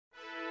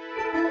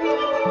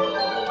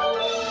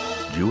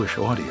Jewish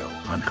audio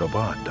on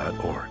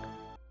Chabad.org.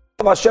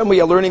 Hashem, we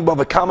are learning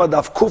Bava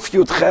Daf Kuf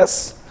Yud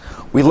Ches.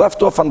 We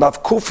left off on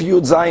Daf Kuf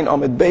Yud Zayin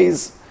Amid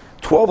Beis,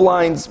 12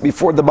 lines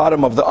before the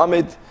bottom of the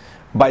Amid,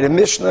 by the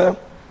Mishnah.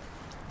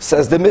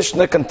 Says the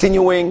Mishnah,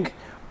 continuing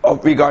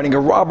regarding a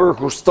robber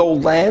who stole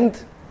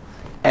land,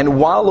 and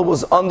while it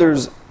was under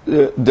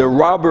the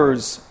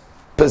robber's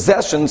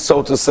possession,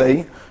 so to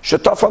say,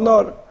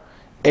 Shatafanor,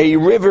 a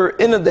river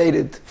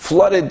inundated,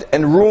 flooded,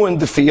 and ruined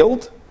the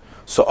field.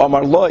 So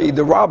Amar Loi,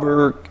 the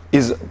robber,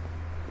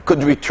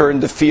 could return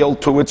the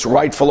field to its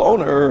rightful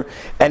owner,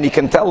 and he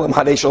can tell him,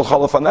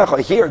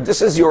 here,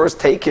 this is yours,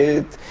 take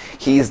it.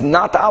 He is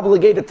not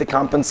obligated to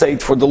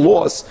compensate for the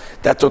loss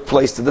that took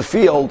place to the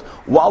field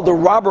while the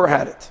robber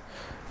had it.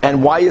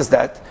 And why is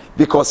that?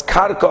 Because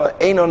karka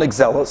einon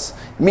exelos,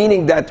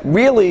 meaning that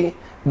really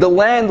the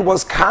land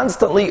was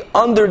constantly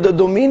under the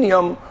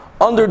dominium,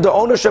 under the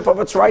ownership of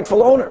its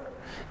rightful owner.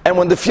 And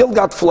when the field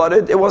got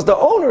flooded, it was the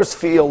owner's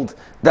field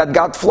that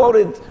got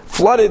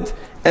flooded,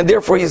 and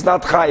therefore he's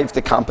not chayiv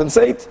to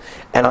compensate.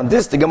 And on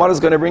this, the Gemara is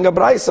going to bring a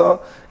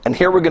braisa, and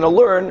here we're going to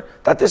learn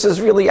that this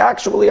is really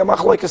actually a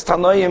machlokes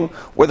tanaim,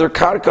 whether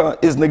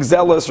karka is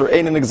nigzelis or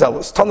ain't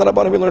nigzelis. Tana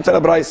Rabbanan, we learned in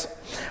a braisa.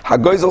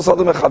 Hagoizel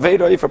sadem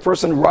echaveira, if a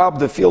person robbed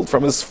the field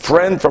from his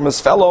friend, from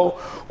his fellow,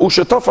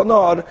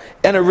 ushatofanor,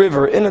 and a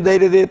river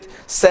inundated it,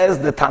 says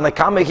the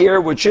Tanakama here,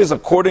 which is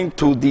according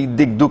to the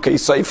Digdukei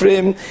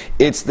Seifrim,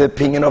 it's the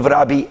opinion of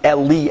Rabbi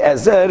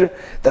Eliezer,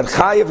 that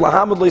chayiv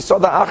lahamud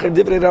leisada acher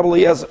divrei Rabbi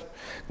Eliezer,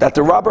 that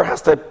the robber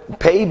has to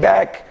pay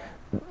back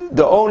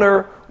the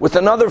owner with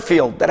another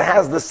field that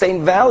has the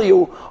same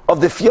value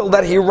of the field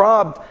that he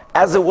robbed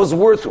as it was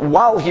worth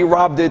while he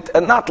robbed it,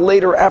 and not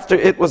later after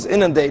it was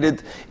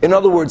inundated. In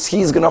other words,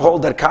 he's going to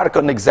hold that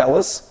karka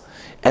nigzelis,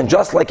 and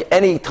just like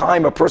any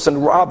time a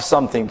person robs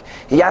something,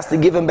 he has to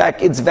give him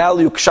back its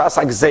value kshas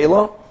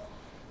hagzela.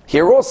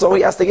 Here also,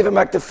 he has to give him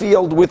back the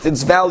field with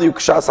its value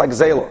kshas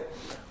hagzela.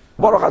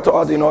 Why another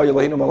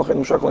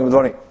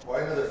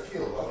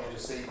field? Why don't you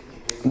just say?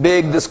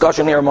 Big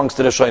discussion here amongst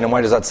the Rishonim.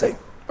 Why does that say?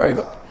 Very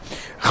good.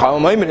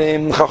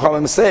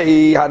 Chachamim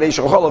say,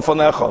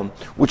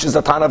 which is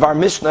the Tan of our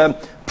Mishnah,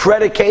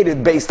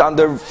 predicated based on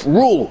the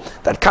rule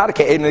that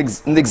karka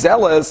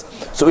nigzeles.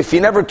 So if he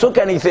never took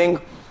anything,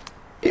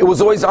 it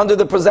was always under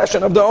the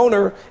possession of the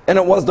owner, and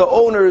it was the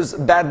owner's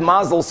bad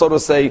mazel, so to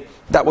say,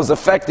 that was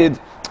affected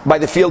by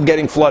the field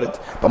getting flooded.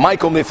 But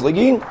Michael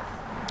Miflagin,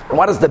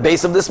 what is the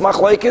base of this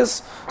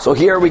machlokes? So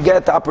here we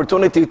get the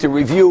opportunity to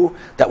review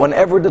that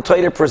whenever the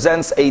Torah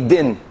presents a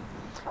din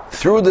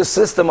through the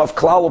system of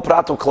klal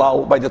u'prat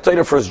u'klal, by the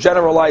Torah first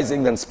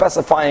generalizing, then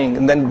specifying,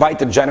 and then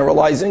weiter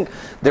generalizing,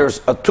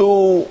 there's a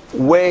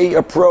two-way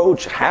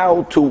approach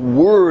how to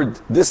word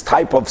this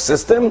type of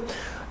system,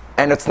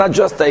 and it's not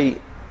just a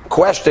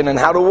question and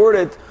how to word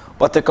it,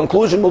 but the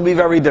conclusion will be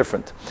very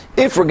different.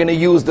 If we're going to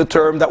use the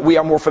term that we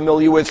are more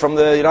familiar with from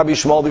the Rabbi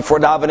Shmuel before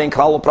davening,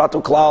 klal u'prat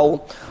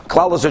u'klal,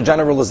 klal is a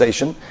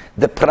generalization.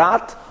 The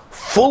prat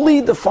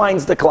fully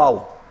defines the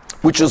klal,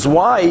 which is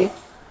why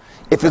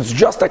if it's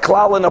just a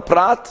klal and a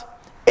prat,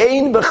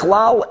 ein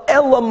bechlal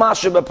ela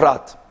mashe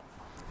beprat.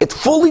 It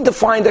fully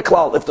defined the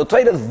klal. If the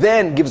Torah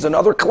then gives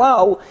another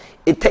klal,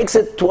 it takes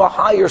it to a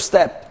higher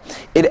step.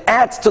 It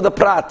adds to the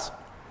prat.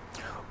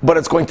 But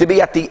it's going to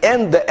be at the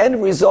end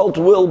result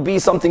will be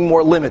something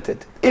more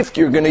limited. If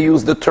you're going to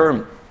use the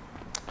term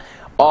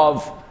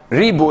of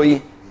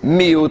ribui,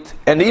 miut,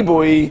 and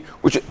ibui,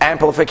 which is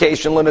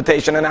amplification,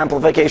 limitation, and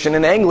amplification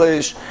in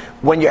English,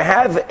 when you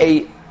have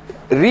a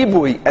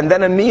ribui and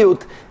then a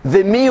miut,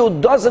 the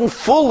miut doesn't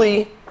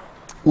fully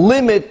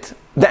limit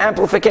the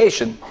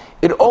amplification.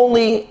 It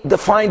only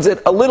defines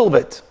it a little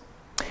bit.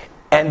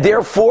 And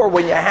therefore,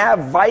 when you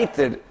have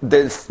weiter,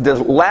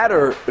 the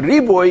latter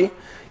ribui,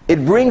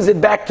 it brings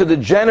it back to the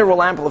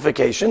general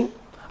amplification.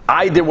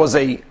 There was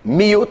a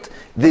miut.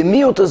 The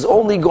miut is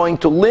only going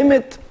to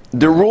limit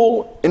the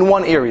rule in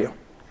one area.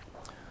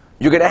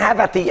 You're going to have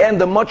at the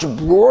end a much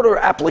broader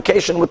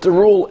application with the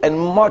rule and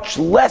much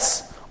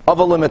less of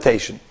a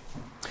limitation.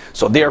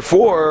 So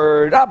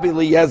therefore, Rabbi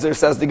Eliezer,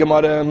 says the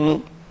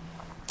Gemara,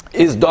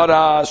 is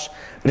darash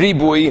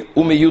ribui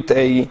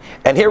umiyutei.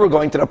 And here we're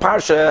going to the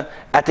parsha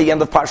at the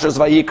end of Parshas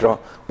Vayikra,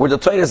 where the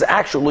Torah is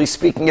actually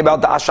speaking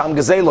about the Asham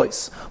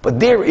Gezelos. But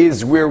there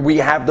is where we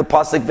have the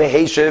pasuk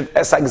veheshev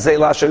esak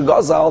zela asher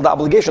gazal, the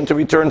obligation to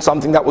return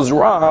something that was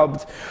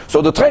robbed.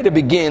 So the Torah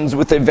begins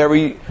with a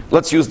very,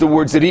 let's use the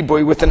words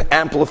ribui, with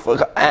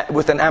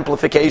an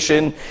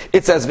amplification.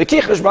 It says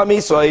v'kichesh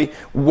b'misoi,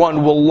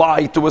 one will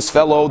lie to his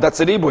fellow. That's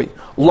a ribui,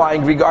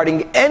 lying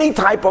regarding any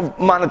type of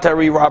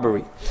monetary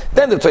robbery.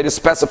 Then the Torah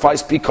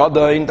specifies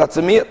pikadon, that's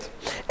a miyat.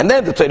 And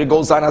then the Torah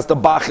goes on as the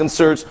Bach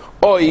inserts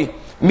oi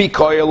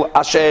Mikoil,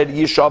 Asher,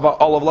 Yeshava,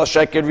 Olav,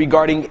 Lasheker,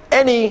 regarding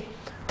any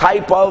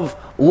type of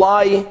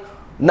lie,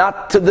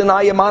 not to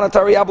deny a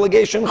monetary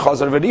obligation,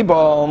 Chazar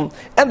v'riba.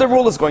 And the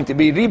rule is going to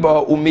be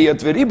Riba,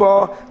 Umiyat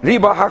v'riba,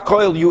 Riba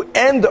hakoil. You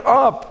end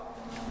up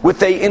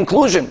with a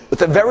inclusion,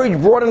 with a very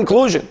broad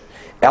inclusion.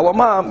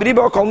 Elama,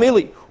 Riba kol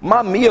mili.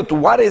 Ma miyat,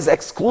 what is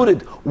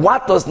excluded?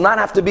 What does not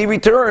have to be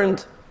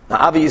returned? Now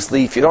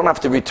obviously, if you don't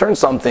have to return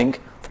something,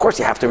 of course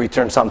you have to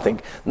return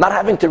something. Not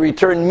having to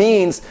return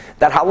means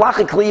that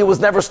halachically it was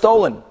never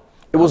stolen.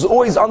 It was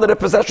always under the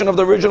possession of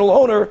the original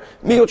owner,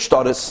 miyut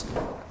shtaris.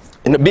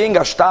 And being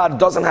a shtar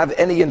doesn't have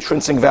any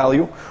intrinsic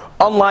value,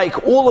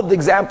 unlike all of the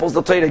examples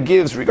the Torah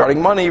gives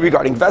regarding money,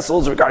 regarding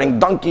vessels, regarding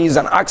donkeys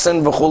and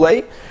oxen,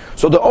 v'chulei.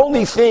 So the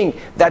only thing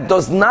that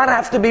does not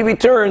have to be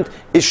returned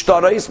is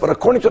shtaris, but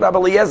according to Rabbi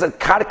Eliezer,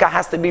 karka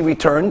has to be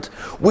returned,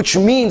 which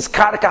means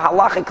karka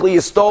halachically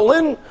is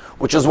stolen,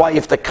 which is why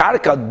if the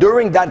karka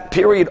during that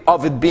period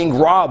of it being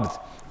robbed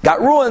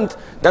got ruined,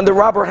 then the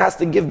robber has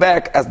to give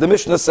back, as the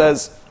Mishnah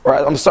says, or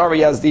I'm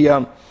sorry, as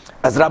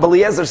Rabbi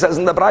Eliezer says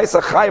in the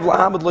Braisa, Chayv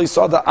lahamad lo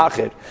yisada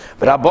acher.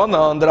 The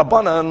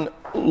Rabbanan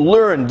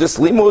learned this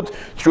limud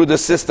through the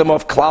system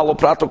of klal or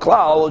prato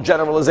klal,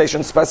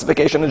 generalization,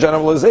 specification, and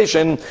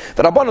generalization.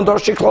 The Rabbanan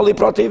dorshi klali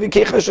prati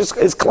v'kichesh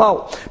is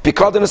klal.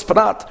 Pikadin is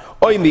prat.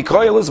 Oy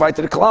mikoyel is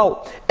weiter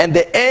klal. And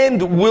the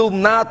end will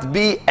not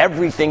be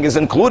everything is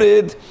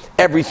included.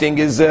 Everything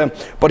is,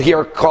 but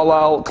here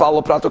klal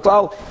or prato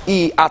klal.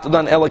 I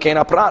atodan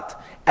elakena prat.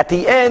 At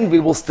the end, we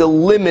will still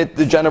limit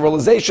the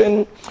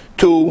generalization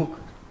to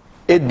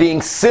it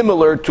being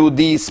similar to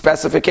the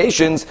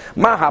specifications.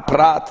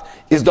 Mahaprat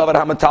is davar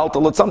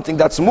hamataltal, it's something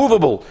that's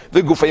movable.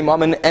 The gufei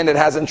mammon, and it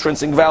has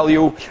intrinsic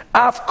value.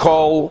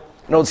 Afkol,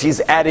 notice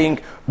he's adding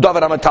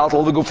davar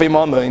hamataltal the gufei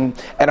mammon,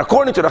 and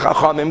according to the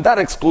Chachamim, that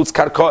excludes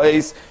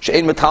karkois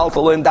she'ein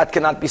metaltal, and that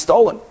cannot be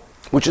stolen,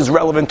 which is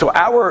relevant to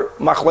our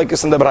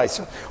machlekes in the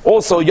Braisa.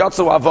 Also,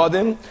 yatsu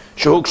avadim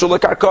shehukshu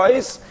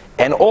lekarkois,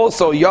 and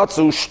also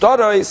yatsu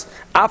shtarais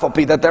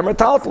afapi that they're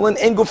metaltal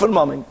in gufei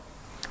mammon.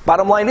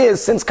 Bottom line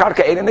is, since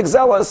karka ain't an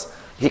exelas,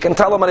 he can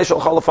tell him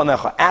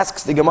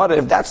asks the Gemara,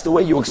 if that's the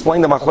way you explain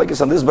the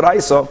machlekes on this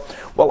braisa,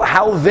 well,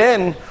 how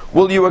then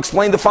will you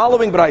explain the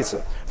following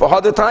braisa? For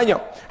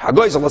hadatanya,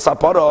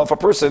 if a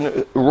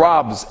person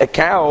robs a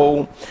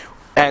cow,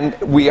 and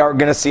we are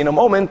going to see in a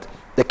moment,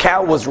 the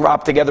cow was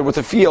robbed together with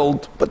a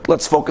field, but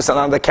let's focus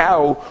on the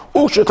cow,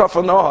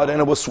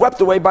 and it was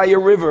swept away by a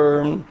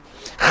river. You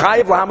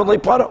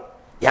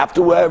have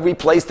to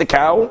replace the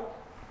cow.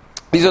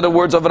 These are the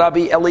words of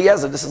Rabbi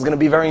Eliezer. This is going to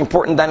be very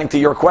important, Danny, to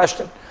your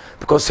question.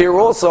 Because here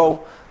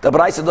also, the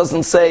Braisa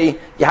doesn't say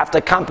you have to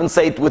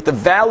compensate with the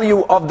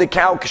value of the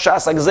cow,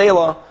 k'shas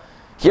agzela.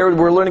 Here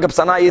we're learning up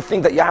Sanai, you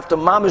think that you have to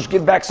mamish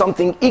give back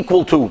something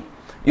equal to.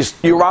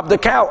 You robbed the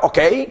cow,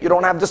 okay, you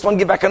don't have this one,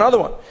 give back another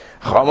one.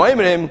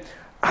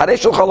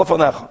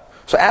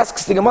 So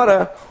asks the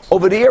Gemara,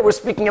 over here we're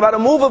speaking about a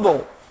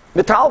movable,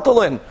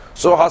 metaltalin.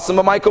 So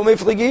hasimamaiko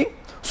mifligi.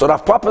 So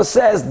Rav Papa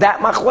says that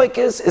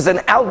machlekes is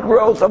an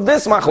outgrowth of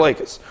this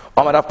machlekes.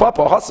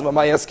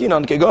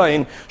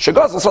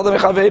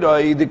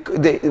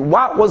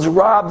 What was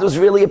robbed was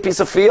really a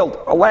piece of field,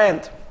 a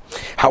land.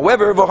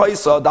 However, there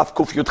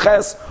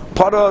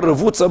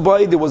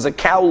was a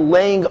cow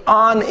laying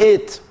on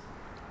it.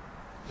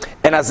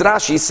 And as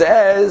Rashi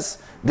says,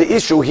 the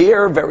issue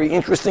here, very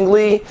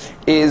interestingly,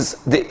 is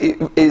the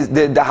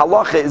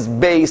halacha is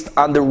based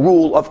on the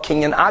rule of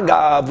king and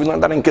agav. We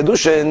learned that in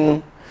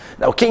Kedushin.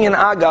 Now, king and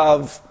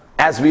agav,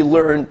 as we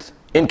learned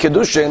in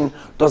Kedushin,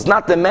 does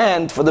not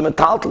demand for the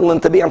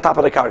metaltalin to be on top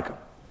of the karka.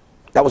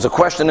 That was a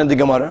question in the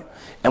Gemara,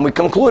 and we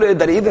concluded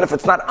that even if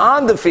it's not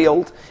on the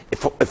field,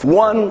 if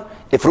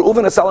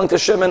Reuven is selling to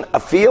Shimon a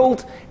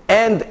field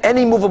and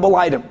any movable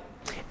item,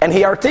 and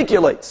he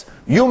articulates,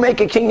 you make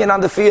a kinyan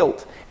on the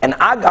field, and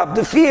agav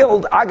the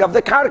field, agav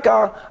the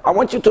karka, I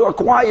want you to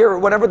acquire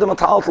whatever the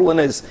metaltalin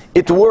is.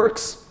 It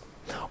works.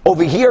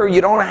 Over here,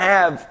 you don't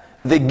have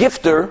the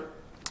gifter.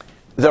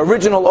 The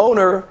original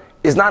owner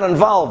is not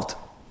involved.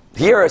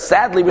 Here,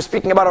 sadly, we're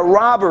speaking about a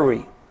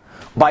robbery.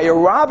 By a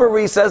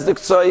robbery, says the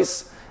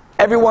Ktsois,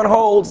 everyone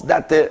holds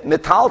that the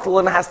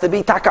metaltalin has to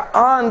be taka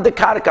on the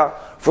karka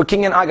for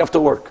king and agav to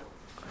work.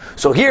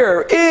 So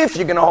here, if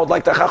you're going to hold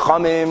like the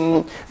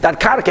Chachamim, that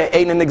karka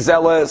ain't an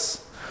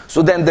exelis,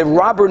 so then the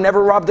robber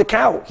never robbed the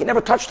cow. He never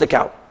touched the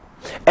cow.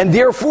 And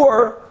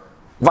therefore,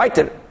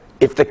 weiter,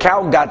 if the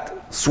cow got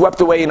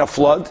swept away in a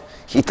flood,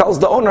 he tells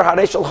the owner,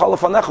 Harei shel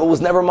chalafanecha, was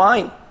never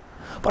mine.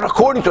 But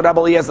according to Rabbi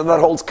Eliezer, that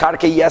holds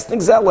karka yes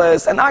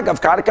nixeles and agav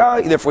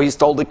karka, therefore he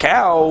stole the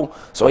cow,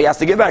 so he has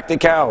to give back the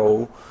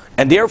cow.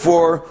 And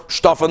therefore,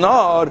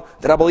 shtafanar,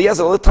 the Rabbi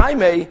Eliezer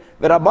l'taimei,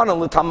 the Rabbanan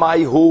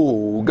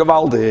l'tamayhu,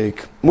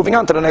 gavaldik. Moving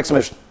on to the next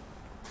mission.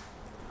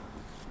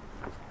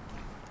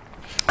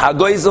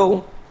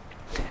 Hagoizel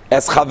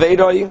es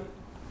chaveiroi,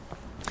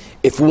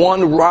 if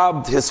one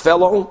robbed his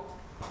fellow,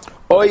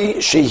 oy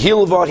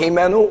shehilva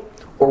himenu,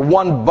 or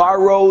one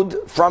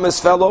borrowed from his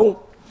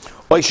fellow,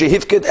 one is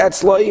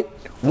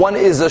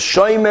a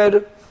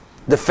shomer,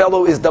 the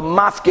fellow is the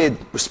mafkid.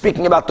 We're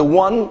speaking about the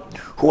one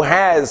who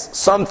has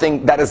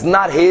something that is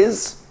not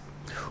his,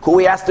 who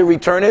he has to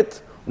return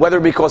it, whether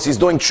because he's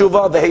doing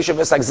tshuva, the heshav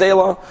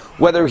esagzela,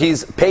 whether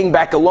he's paying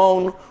back a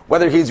loan,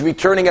 whether he's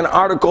returning an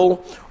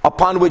article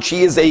upon which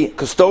he is a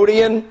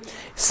custodian.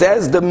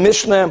 Says the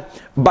Mishnah,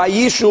 by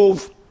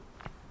Yishuv,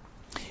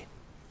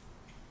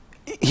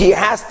 he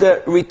has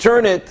to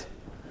return it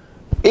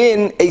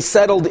in a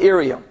settled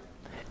area.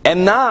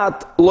 And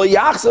not, lo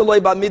yachzor lo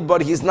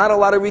b'midbar, he's not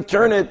allowed to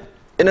return it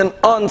in an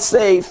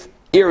unsafe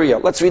area.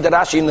 Let's read the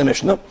Rashi in the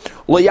Mishnah.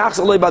 Lo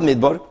yachzor lo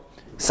b'midbar.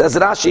 Says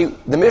Rashi,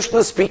 the Mishnah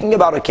is speaking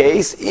about a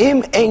case, im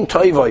ein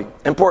toivoi.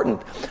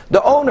 Important.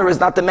 The owner is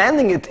not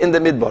demanding it in the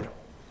midbar.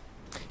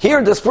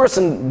 Here, this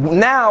person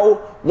now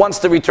wants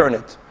to return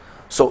it.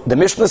 So the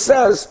Mishnah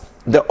says,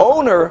 the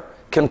owner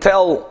can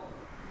tell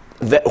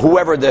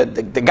whoever, the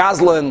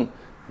gazlan,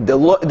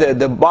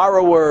 the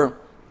borrower,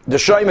 the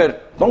shomer,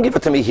 don't give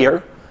it to me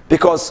here,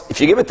 because if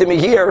you give it to me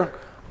here,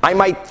 I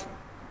might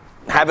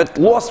have it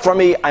lost from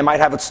me, I might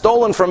have it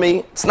stolen from me,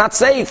 it's not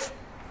safe.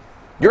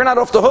 You're not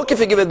off the hook if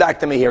you give it back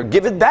to me here.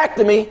 Give it back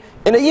to me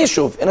in a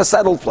yishuv, in a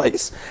settled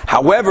place.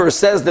 However,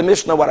 says the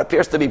Mishnah, what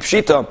appears to be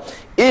pshita,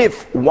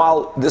 if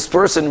while this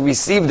person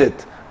received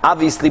it,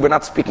 obviously we're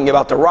not speaking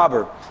about the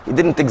robber, he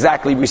didn't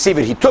exactly receive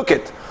it, he took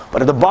it.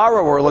 But the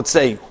borrower, let's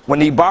say,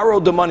 when he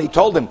borrowed the money,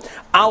 told him,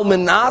 Al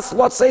menas,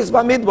 what says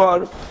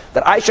Bamidbar,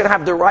 that I should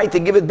have the right to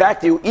give it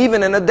back to you,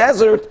 even in a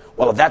desert.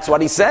 Well, if that's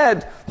what he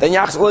said, then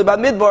Yachzor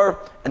Bamidbar,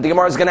 and the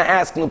Gemara is going to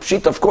ask, no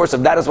pshita, of course,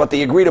 if that is what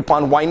they agreed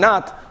upon, why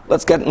not?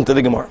 Let's get into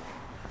the Gemara.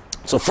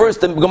 So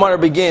first, the Gemara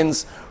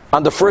begins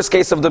on the first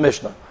case of the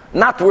Mishnah,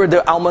 not where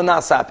the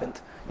Almanas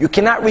happened. You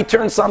cannot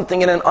return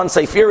something in an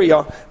unsafe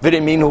area.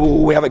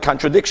 We have a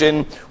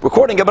contradiction. We're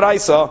quoting a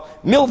Braisa,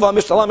 Milva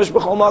mishtalamesh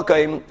b'chol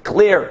makayim.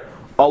 Clear.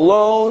 A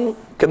loan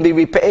can be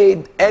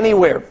repaid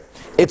anywhere.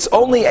 It's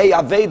only a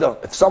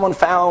aveda if someone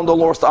found a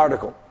lost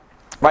article.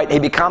 Right? He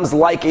becomes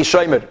like a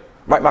shomer.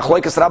 Right?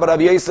 Machlokes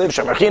Rabbi Yosef,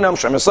 shomer chinam,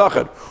 shomer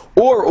sacher.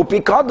 Or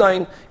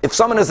upikadain, if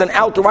someone is an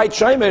outright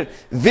shomer,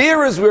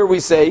 there is where we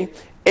say,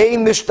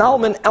 ein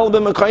mishtalmen el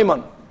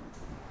b'mekayman.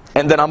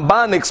 And then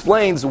Ramban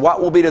explains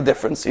what will be the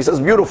difference. He says,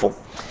 beautiful.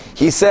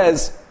 He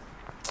says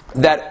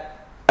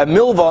that a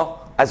milva,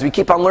 as we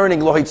keep on learning,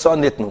 lo hitzah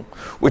nitnu,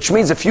 which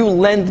means if you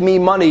lend me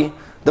money,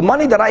 the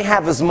money that I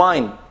have is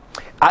mine.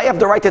 I have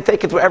the right to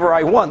take it wherever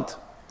I want.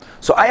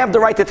 So I have the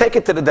right to take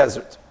it to the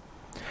desert.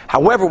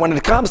 However, when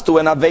it comes to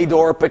an aveda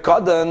or a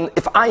pekadan,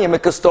 if I am a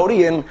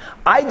custodian,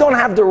 I don't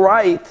have the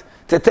right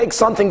to take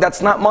something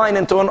that's not mine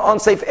into an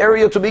unsafe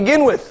area to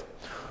begin with.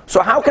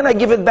 So how can I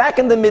give it back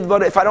in the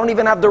midbar if I don't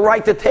even have the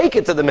right to take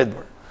it to the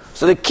midbar?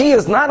 So the key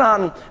is not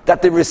on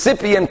that the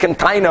recipient can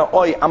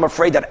I'm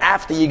afraid that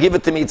after you give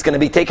it to me, it's going to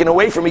be taken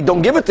away from me.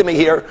 Don't give it to me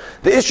here.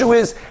 The issue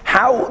is,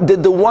 how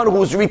did the one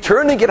who's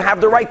returning it have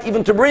the right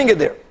even to bring it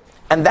there?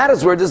 And that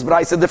is where this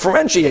Braisa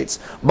differentiates.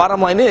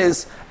 Bottom line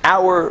is,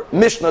 our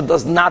Mishnah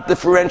does not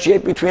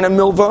differentiate between a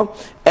milva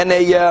and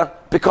a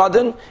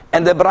pekadin,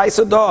 and the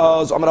Braisa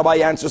does. Amar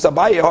Abaye answers,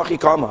 Abaye hachi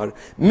kamar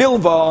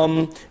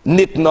milva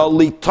nitna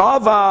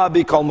litava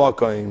b'kol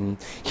makom.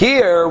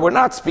 Here, we're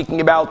not speaking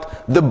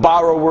about the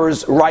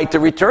borrower's right to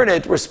return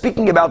it. We're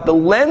speaking about the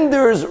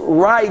lender's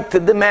right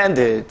to demand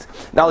it.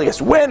 Now, yes,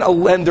 when a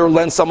lender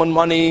lends someone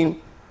money,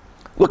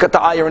 look at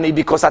the irony,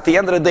 because at the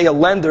end of the day, a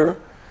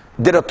lender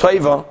did a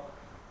tova,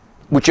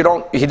 which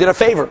he did a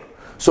favor.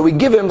 So we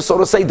give him, so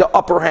to say, the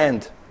upper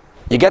hand.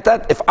 You get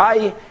that? If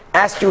I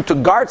ask you to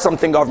guard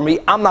something of me,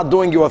 I'm not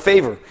doing you a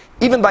favor.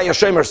 Even by a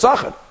shomer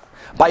sacher.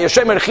 By a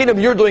shomer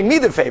chinam, you're doing me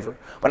the favor.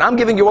 When I'm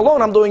giving you a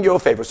loan, I'm doing you a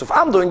favor. So if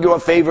I'm doing you a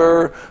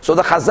favor, so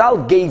the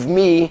Chazal gave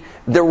me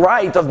the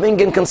right of being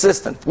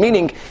inconsistent.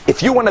 Meaning,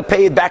 if you want to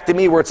pay it back to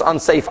me where it's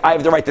unsafe, I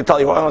have the right to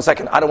tell you, hold on a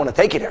second, I don't want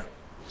to take it here.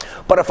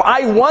 But if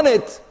I want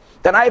it,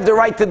 then I have the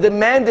right to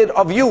demand it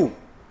of you.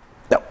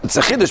 Now, it's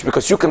a chiddush,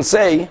 because you can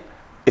say,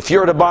 if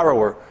you're the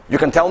borrower, you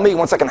can tell me,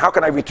 1 second, how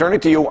can I return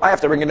it to you? I have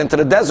to bring it into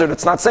the desert,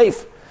 it's not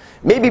safe.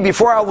 Maybe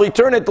before I'll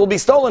return it, it'll be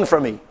stolen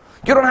from me.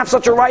 You don't have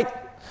such a right.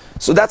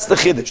 So that's the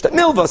chiddush. That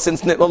milva,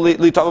 since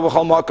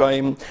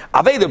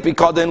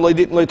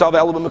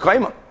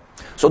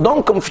so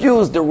don't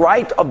confuse the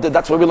right of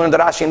that's why we learned the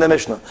Rashi in the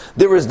Mishnah.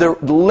 There is the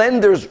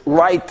lender's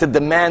right to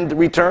demand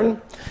return.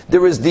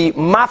 There is the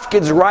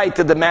mafkid's right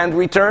to demand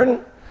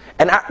return.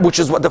 And which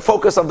is what the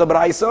focus of the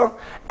Braisa.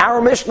 Our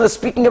Mishnah is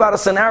speaking about a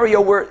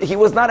scenario where he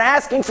was not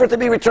asking for it to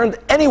be returned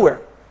anywhere.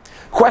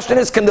 Question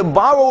is, can the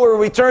borrower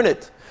return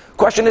it?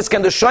 Question is,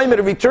 can the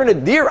shomer return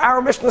it? There,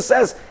 our Mishnah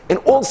says, in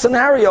all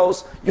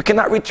scenarios, you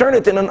cannot return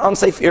it in an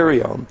unsafe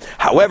area.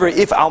 However,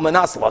 if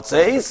Almanas, let's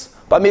say,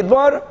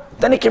 Bamidbar,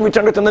 then he can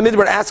return it in the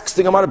Midbar, asks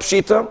the Gemara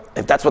Pshita,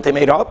 if that's what they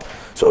made up.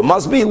 So it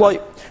must be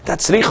like,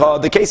 that's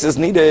Richa, the case is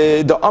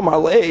needed, the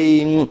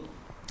Amarle,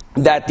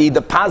 that the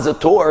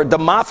depositor, the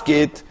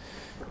mafkid,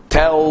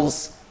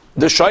 tells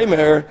the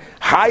shomer,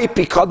 Hi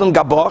pikadon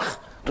gabach,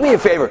 do me a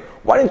favor,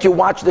 why don't you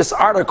watch this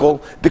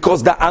article,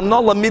 because the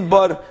anola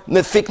midbar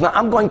nefikna,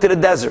 I'm going to the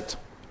desert.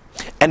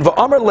 And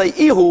v'amar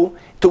le'ihu,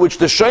 to which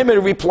the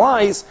shomer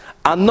replies,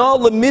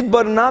 anola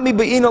midbar nami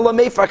be'ina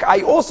lamefak,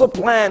 I also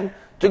plan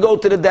to go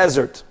to the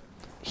desert.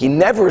 He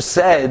never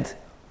said,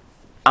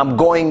 I'm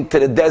going to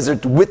the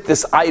desert with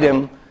this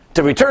item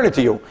to return it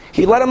to you.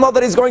 He let him know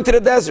that he's going to the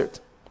desert.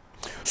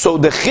 So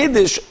the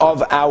chiddush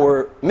of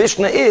our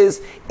Mishnah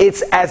is,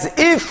 it's as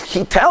if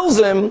he tells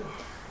him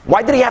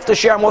Why did he have to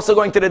share, I'm also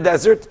going to the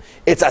desert?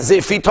 It's as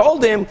if he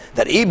told him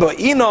that if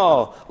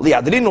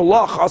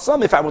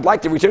I would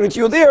like to return it to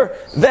you there,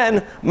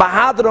 then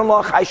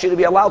I should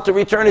be allowed to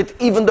return it,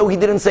 even though he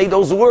didn't say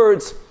those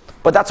words.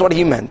 But that's what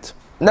he meant.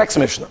 Next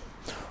Mishnah.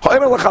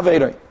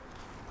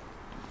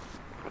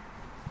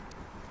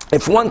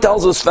 If one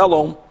tells his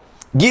fellow,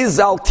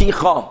 Gizal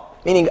ticha,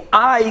 meaning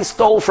I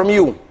stole from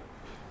you,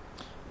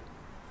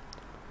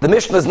 the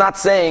Mishnah is not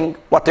saying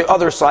what the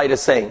other side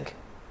is saying.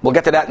 We'll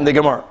get to that in the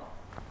Gemara.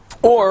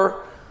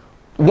 Or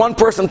one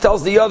person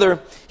tells the other,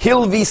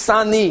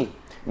 Hilvisani,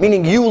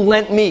 meaning you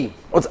lent me.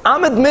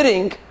 I'm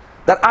admitting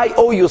that I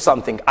owe you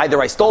something.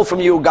 Either I stole from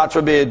you, God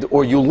forbid,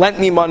 or you lent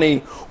me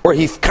money, or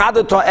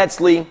hifkadata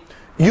etzli,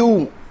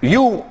 you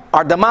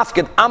are the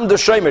mafkid, I'm the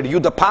shomer, you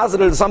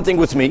deposited something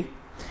with me.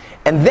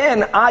 And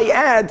then I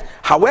add,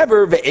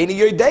 however,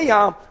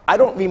 I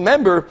don't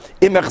remember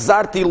I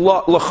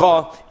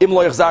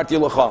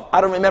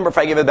don't remember if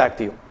I give it back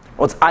to you.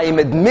 I am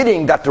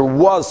admitting that there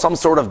was some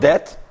sort of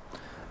debt,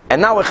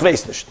 and now ich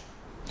weiß nicht.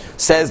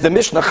 Says the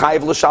Mishnah,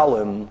 Chayv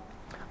l'shalom,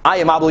 I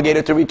am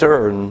obligated to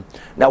return.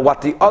 Now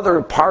what the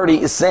other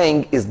party is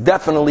saying is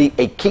definitely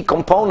a key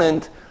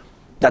component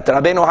that the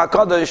Rabbeinu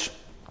HaKadosh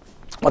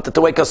wanted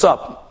to wake us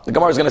up. The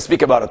Gemara is going to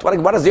speak about it.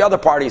 What is the other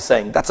party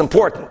saying? That's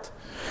important.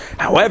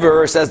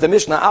 However, says the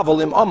Mishnah,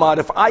 Avolim Omar,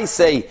 if I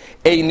say,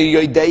 Eini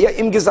yodeya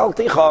im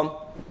gezalticha,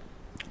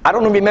 I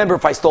don't remember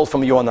if I stole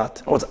from you or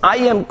not. I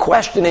am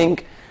questioning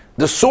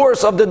the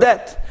source of the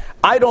debt.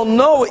 I don't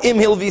know im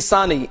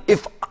hilvisani,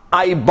 if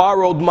I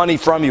borrowed money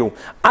from you.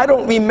 I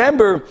don't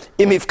remember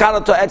im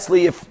ifkarata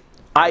etzli, if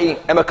I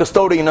am a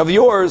custodian of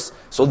yours.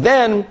 So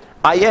then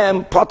I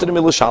am pater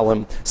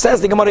milushalem.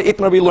 Says the Gemara,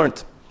 Itmar, we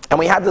learned. And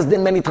we had this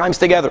din many times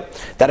together.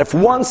 That if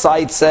one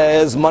side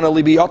says, Mana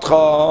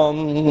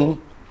libiyatcha,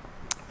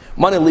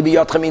 Mana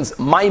libiyatcha means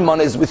my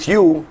money is with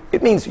you.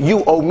 It means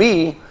you owe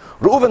me.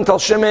 Reuven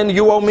tells Shimon,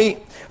 you owe me.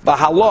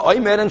 V'hala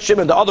oimer, and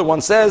Shimon, the other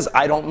one says,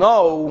 I don't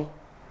know.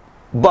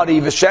 Bari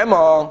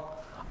v'shema.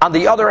 On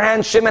the other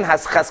hand, Shimon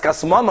has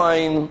cheskas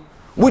mamain.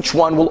 Which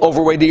one will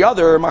overweigh the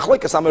other?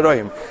 Machlekes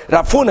amirayim.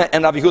 Rav Huna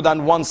and Rav Yehuda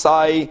on one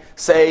side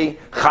say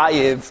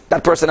chayiv,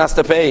 that person has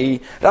to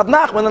pay. Rav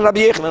Nachman and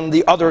Rabbi Yochanan on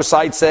the other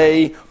side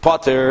say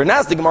pater. And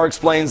as the Gemara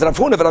explains, Rav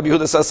Huna and Rabbi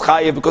Yehuda says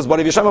chayiv because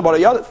bari v'shema bari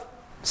yadav.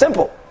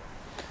 Simple.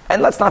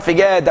 And let's not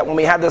forget that when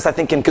we had this, I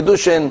think in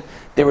Kedushin,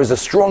 there is a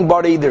strong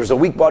body, there's a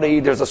weak body,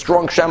 there's a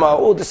strong Shema.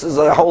 Oh, this is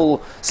a whole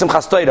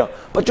Simchas Torah.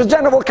 But just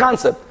general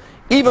concept.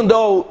 Even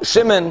though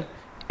Shimon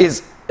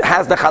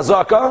has the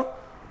Chazaka,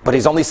 but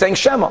he's only saying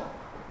Shema.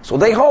 So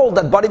they hold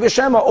that body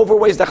v'Shema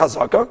overweighs the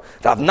Chazaka.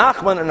 Rav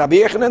Nachman and Rabbi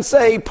Yochanan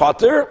say,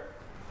 Pater.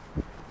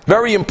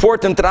 Very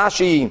important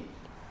Rashi,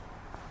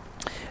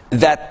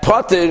 that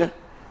Pater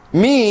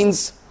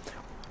means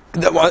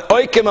because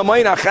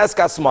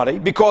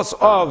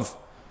of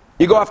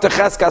you go after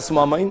cheskas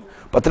mamain,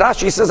 but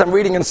Rashi says, I'm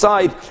reading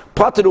inside,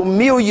 Pateru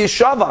mil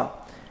yishava.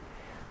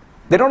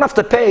 They don't have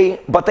to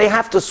pay, but they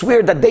have to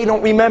swear that they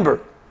don't remember.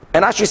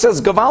 And Rashi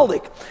says,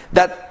 Gavaldik,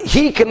 that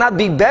he cannot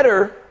be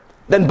better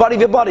than body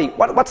v'body.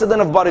 What's the din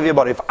of body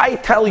v'body? If I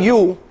tell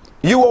you,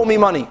 you owe me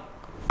money,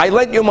 I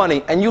lent you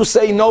money, and you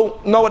say,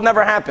 no, it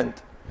never happened.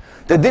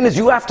 The din is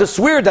you have to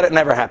swear that it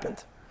never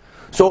happened.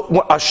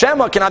 So a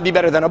Shema cannot be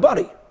better than a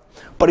body.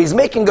 But he's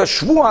making a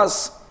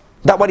shvuas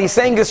that what he's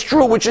saying is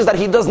true, which is that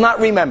he does not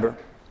remember.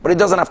 But he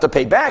doesn't have to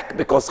pay back,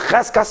 because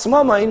cheskas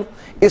mamain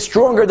is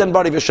stronger than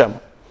bari v'shem.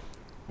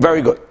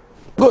 Very good.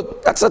 Good.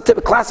 That's a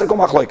classical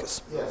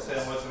machlokes.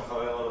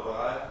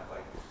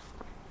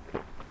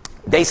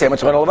 They say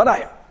mitzvah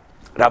l'vadaya.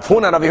 Rav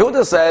Huna and Rav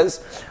Yehuda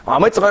says,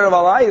 mitzvah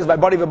l'vadaya is by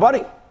bari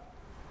v'bari.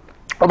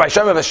 Or by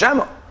shema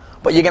v'shema.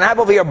 But you can have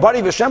over here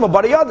bari v'shema,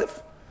 bari yadiv.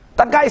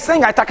 That guy is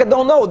saying, I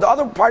don't know. The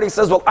other party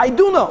says, well, I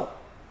do know.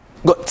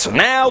 Good. So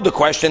now the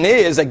question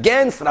is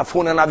against Rav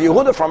Huna and Rav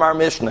Yehuda from our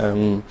Mishnah.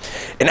 In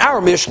our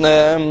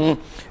Mishnah,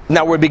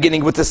 now we're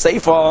beginning with the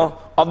Seifa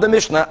of the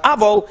Mishnah.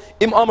 Avol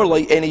im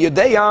amarlei eni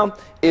yudeya,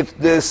 if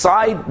the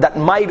side that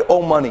might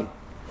owe money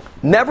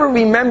never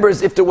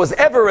remembers if there was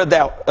ever a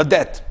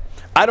debt.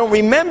 I don't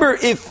remember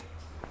if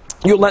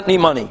you lent me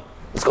money.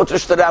 Let's go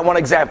to that one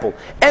example.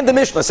 And the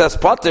Mishnah says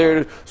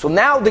pater. So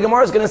now the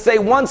Gemara is going to say,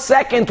 1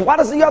 second,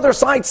 what is the other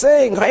side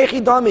saying?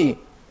 Hayechi dami.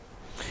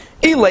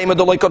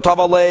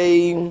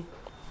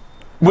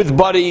 With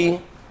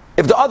buddy,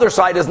 if the other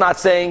side is not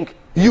saying,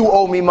 you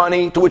owe me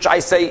money, to which I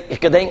say,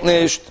 ich gedenk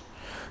nicht.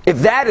 If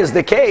that is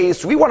the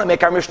case, we want to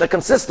make our Mishnah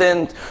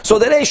consistent. So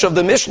the Reish of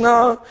the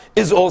Mishnah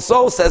is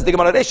also, says the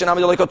Gemara,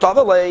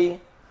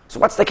 so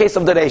what's the case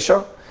of the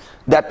Reisha?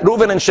 That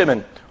Reuven and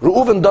Shimon,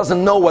 Reuven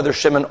doesn't know whether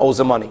Shimon owes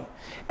him money.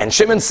 And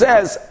Shimon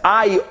says,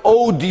 I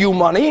owed you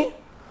money,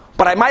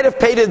 but I might have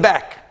paid it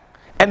back.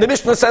 And the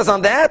Mishnah says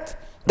on that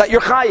you're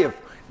chayiv.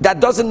 That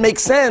doesn't make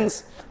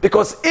sense,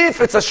 because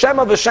if it's a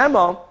Shema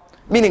v'Shema,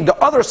 meaning the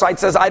other side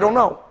says, I don't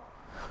know.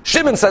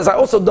 Shimon says, I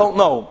also don't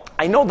know.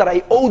 I know that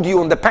I owed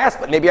you in the past,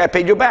 but maybe I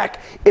paid you back.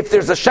 If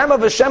there's a Shema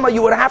v'Shema,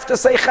 you would have to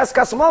say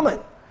Cheskas Mammon.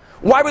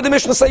 Why would the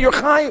Mishnah say you're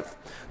chayiv?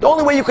 The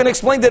only way you can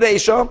explain the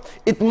reisha,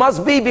 it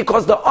must be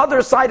because the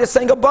other side is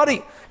saying a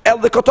buddy. El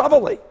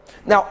dekotavale.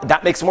 Now,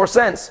 that makes more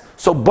sense.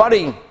 So,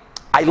 buddy,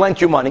 I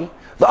lent you money.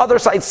 The other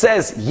side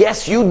says,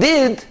 yes, you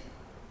did.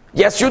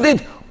 Yes, you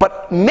did.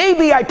 But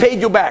maybe I paid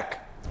you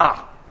back.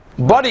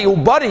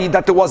 Buddy,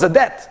 that there was a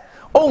debt.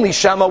 Only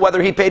Shema,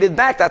 whether he paid it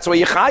back, that's why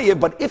you chayiv.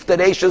 But if the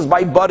reisha is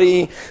by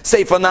buddy,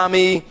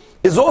 seifanami,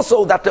 is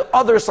also that the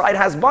other side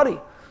has buddy.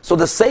 So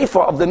the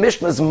Sefer of the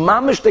Mishnah is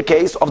mamish the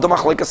case of the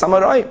Machlekes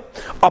Amarayim,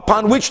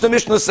 upon which the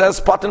Mishnah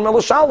says Patin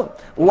Melashalem,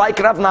 like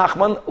Rav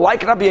Nachman,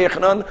 like Rabbi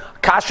Yechanan,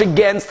 kash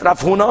against Rav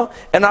Huna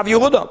and Rav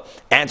Yehuda.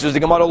 Answers the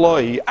Gemara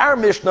Loi. Our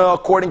Mishnah,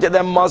 according to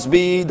them, must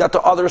be that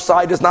the other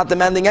side is not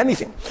demanding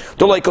anything.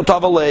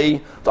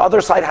 The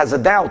other side has a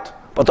doubt,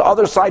 but the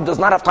other side does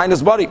not have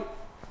tainas body.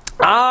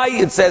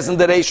 It says in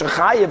the Reisha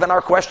Chayiv, and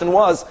our question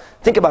was,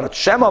 think about it,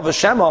 Shema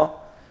v'Shema,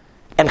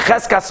 and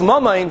Cheskas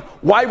Mamain,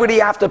 why would he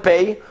have to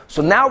pay?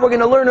 So now we're going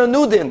to learn a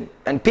new din.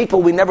 And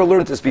people, we never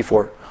learned this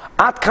before.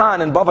 At Khan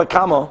and Bava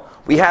Kama,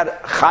 we had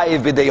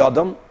Chayiv B'dei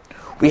Adam.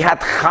 We had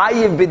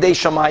Chayiv B'dei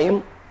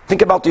Shamayim.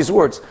 Think about these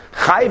words.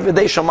 Chayiv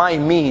B'dei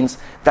Shamayim means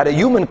that a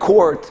human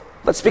court,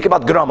 let's speak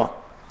about Grama.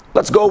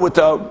 Let's go with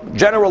the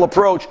general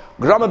approach.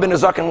 Grama bin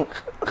Azakin,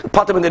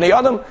 Patim B'dei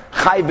Adam,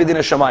 Chayiv B'dei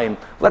Shamayim.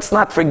 Let's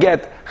not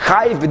forget,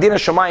 Chayiv B'dei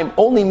Shamayim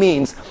only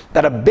means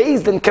that a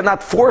Beis Din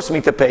cannot force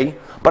me to pay,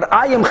 but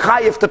I am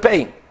chayiv to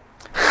pay.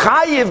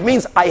 Chayiv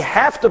means I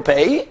have to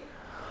pay.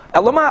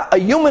 Elama, a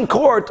human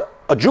court,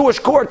 a Jewish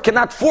court,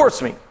 cannot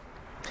force me.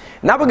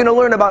 Now we're going to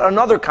learn about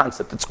another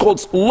concept. It's called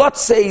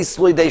Lotzeis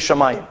Lidei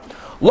Shamayim.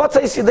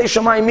 Lotzeis Lidei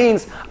Shamayim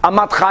means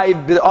Amat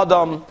chayiv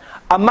b'adam,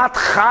 Amat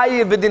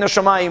chayiv b'din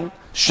Shamayim,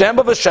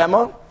 Shema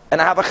v'Shema, and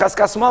I have a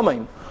Cheskas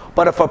Mamayim.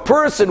 But if a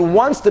person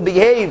wants to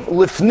behave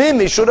lifnim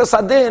mishuras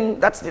adin,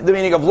 that's the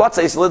meaning of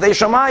lotzeis l'dei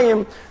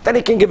shamayim, then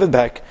he can give it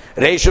back.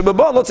 Reisha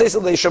b'ba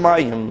lotzeis l'dei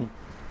shamayim.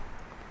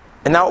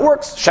 And now it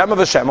works. Shema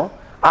v'shema.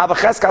 I have a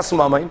cheskas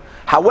mamayim.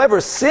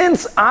 However,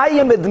 since I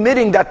am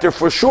admitting that there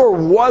for sure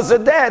was a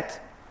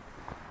debt,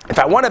 if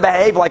I want to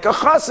behave like a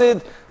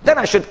chassid, then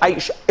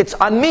it's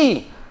on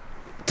me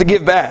to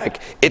give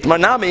back. It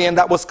manami, and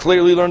that was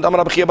clearly learned. If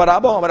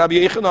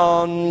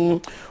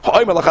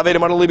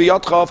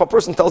a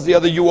person tells the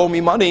other, you owe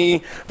me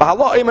money,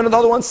 and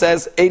another one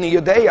says, Eini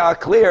Yudeya,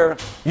 clear,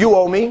 you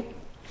owe me,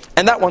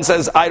 and that one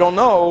says, I don't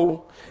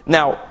know.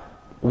 Now,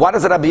 what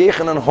does Rabbi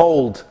Yechanan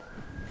hold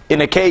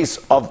in a case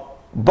of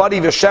Badi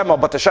v'Shema,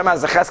 but the Shema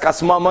has a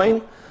Cheskas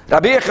Mamain?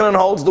 Rabbi Yechanan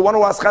holds the one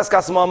who has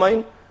Cheskas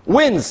Mamain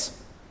wins.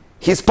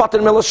 He's Pater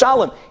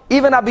Melashalem.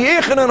 Even Rabbi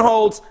Yechanan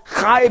holds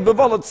Chayiv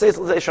b'Volot Seis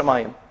L'Zei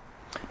Shamayim.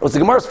 The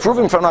Gemara is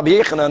proving from Rabbi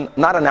Yechanan,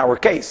 not in our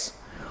case.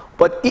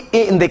 But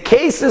in the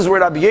cases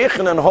where Rabbi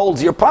Yechanan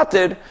holds you're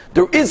pated,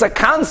 there is a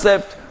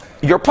concept,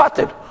 you're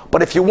pated.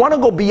 But if you want to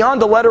go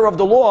beyond the letter of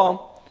the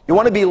law, you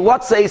want to be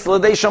Lotzeis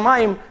L'Dei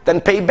Shamayim,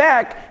 then pay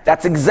back.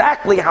 That's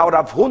exactly how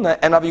Rav Huna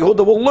and Rav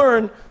Yehuda will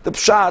learn the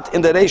pshat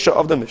in the Reisha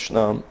of the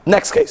Mishnah.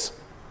 Next case.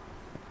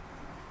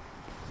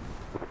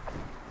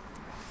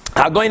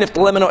 This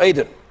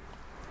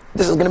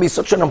is going to be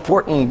such an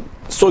important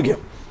sugya.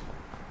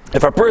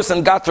 If a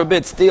person, God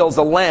forbid, steals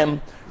a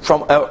lamb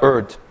from a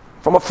herd,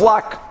 from a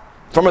flock,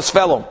 from his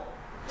fellow,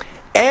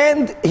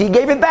 and he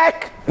gave it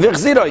back,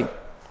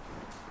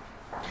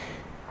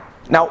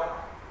 now,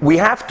 we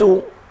have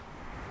to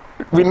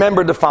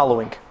remember the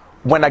following.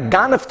 When a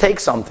ganav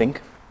takes something,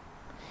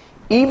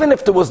 even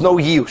if there was no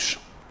yush,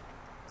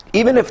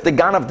 even if the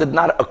ganav did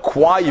not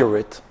acquire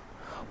it,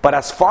 but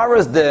as far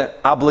as the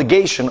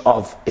obligation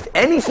of, if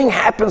anything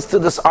happens to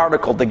this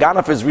article, the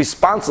Ganaf is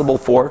responsible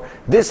for,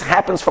 this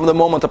happens from the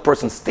moment a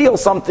person steals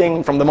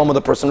something, from the moment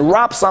a person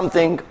robs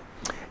something.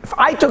 If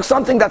I took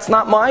something that's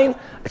not mine,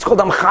 it's called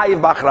Chayiv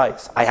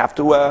B'Achrayis. I have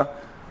to,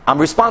 I'm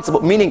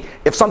responsible, meaning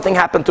if something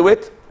happened to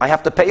it, I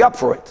have to pay up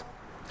for it.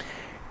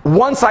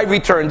 Once I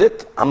returned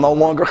it, I'm no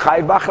longer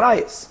Chayiv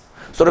B'Achrayis.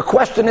 So the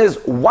question is,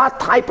 what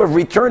type of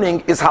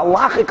returning is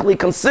halachically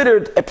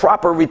considered a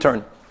proper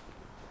return?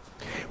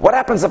 What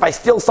happens if I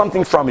steal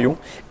something from you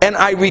and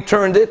I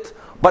returned it,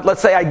 but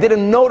let's say I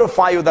didn't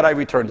notify you that I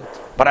returned it,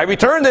 but I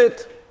returned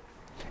it,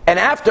 and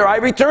after I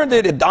returned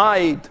it, it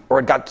died or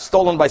it got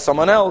stolen by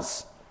someone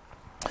else.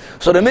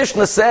 So the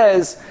Mishnah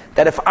says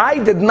that if I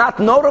did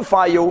not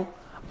notify you,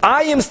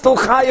 I am still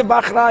chayiv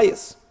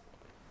b'achrayis.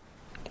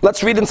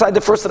 Let's read inside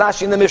the first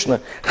Rashi in the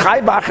Mishnah.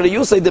 Chayiv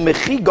b'achrayus, say the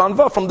mechi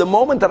ganva, from the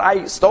moment that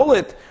I stole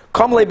it,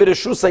 kam le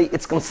b'reshu, say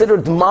it's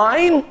considered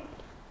mine.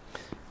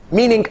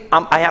 Meaning,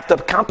 I have to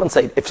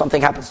compensate if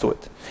something happens to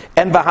it.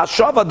 And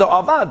v'hashava the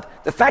avad,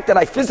 the fact that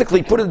I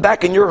physically put it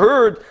back in your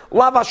herd,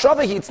 la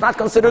v'hashavahi, it's not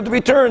considered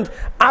returned.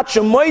 At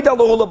shemoida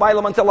lahu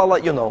l'baylam, until I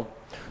let you know.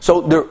 So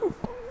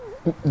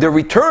the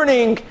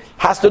returning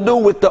has to do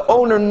with the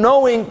owner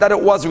knowing that it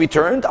was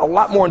returned. A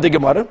lot more in the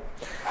Gemara.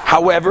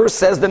 However,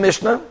 says the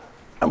Mishnah,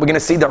 and we're going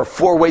to see there are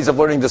 4 ways of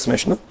learning this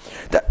Mishnah.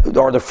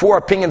 There are the 4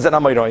 opinions in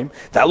Amayroim.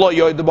 That lo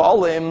yoid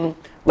ba'alim.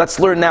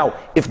 Let's learn now.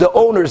 If the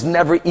owners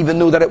never even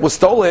knew that it was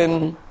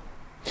stolen,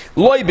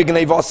 They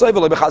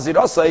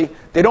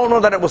don't know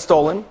that it was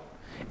stolen.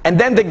 And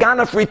then the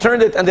ganaf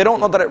returned it, and they don't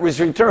know that it was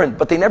returned,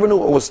 but they never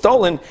knew it was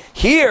stolen.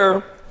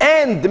 Here,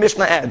 and the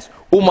Mishnah adds,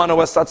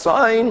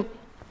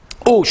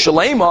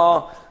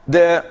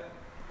 the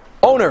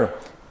owner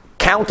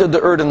counted the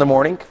herd in the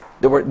morning.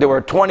 There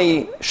were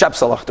 20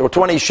 shepselach, there were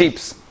 20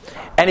 sheeps.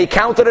 And he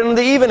counted it in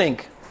the evening,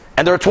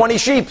 and there were 20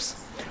 sheeps.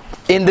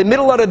 In the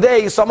middle of the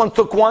day, someone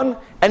took one,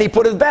 and he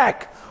put it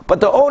back. But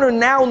the owner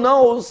now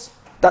knows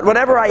that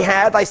whatever I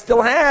had, I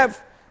still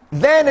have.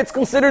 Then it's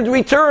considered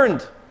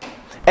returned.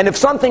 And if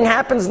something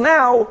happens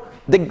now,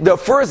 the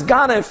first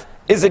ganef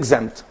is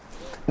exempt.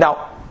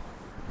 Now,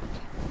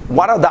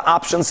 what are the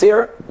options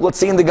here? Let's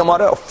see in the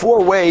Gemara, a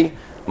four-way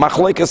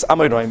machlokes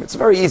amiroim. It's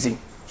very easy.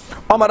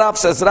 Amar Rav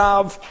says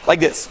Rav like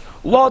this.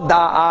 Lo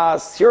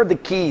da'as, here are the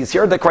keys,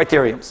 here are the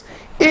criterions.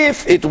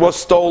 If it was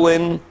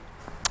stolen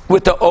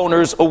with the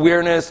owner's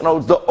awareness,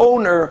 the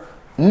owner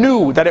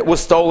knew that it was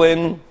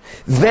stolen,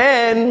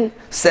 then,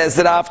 says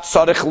Rav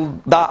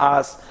tzarich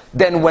da'as,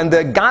 then when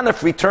the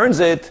ganef returns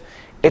it,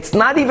 it's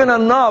not even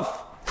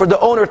enough for the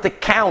owner to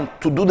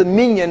count, to do the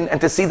minyan and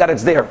to see that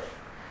it's there.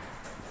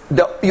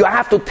 You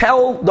have to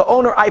tell the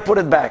owner, I put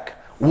it back.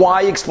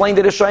 Why? Explain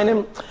the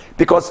Rishonim.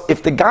 Because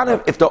if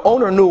the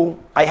owner knew,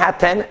 I had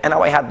 10 and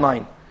now I had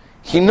 9,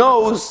 he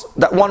knows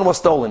that one was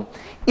stolen.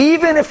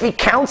 Even if he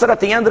counts it at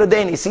the end of the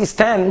day and he sees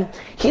 10,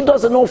 he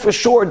doesn't know for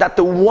sure that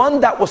the one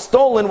that was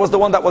stolen was the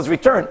one that was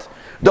returned.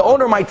 The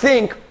owner might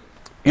think,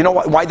 you know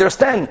why there's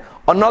 10?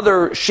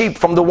 Another sheep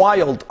from the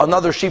wild,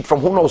 another sheep from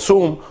who knows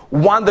whom,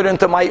 wandered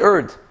into my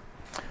herd.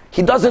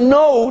 He doesn't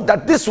know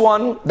that this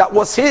one that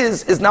was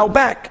his is now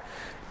back.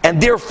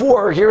 And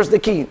therefore, here's the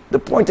key. The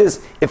point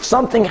is, if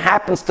something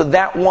happens to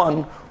that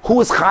one,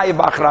 who is chayiv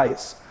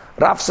b'achrayis?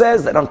 Rav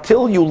says that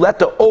until you let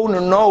the owner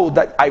know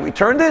that I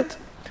returned it,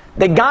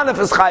 the ganef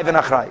is chayiv in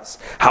achrayis.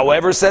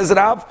 However, says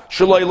Rav,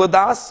 shaloi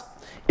ladas,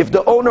 if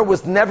the owner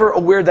was never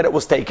aware that it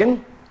was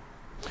taken,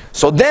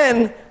 so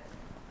then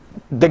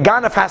the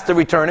ganef has to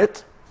return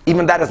it.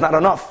 Even that is not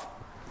enough.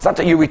 It's not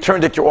that you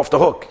returned it, you're off the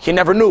hook. He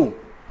never knew.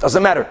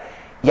 Doesn't matter.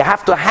 You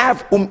have to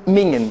have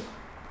minyan.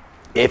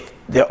 If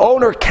the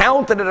owner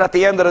counted it at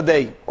the end of the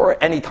day, or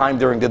any time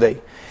during the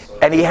day,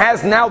 and he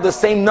has now the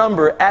same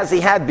number as he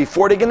had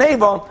before the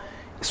Geneva,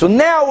 so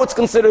now it's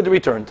considered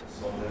returned.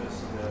 So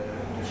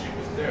the sheep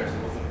was there, so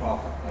what's the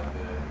problem?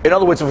 In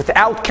other words,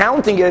 without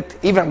counting it,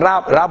 even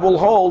Rab will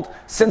hold,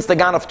 since the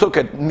Ganef took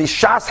it,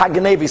 Mishas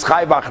HaGenev is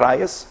Chai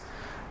V'Achrayis,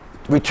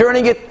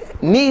 returning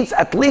it needs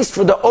at least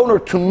for the owner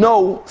to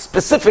know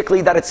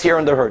specifically that it's here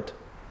in the herd.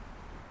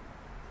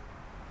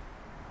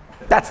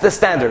 That's the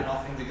standard.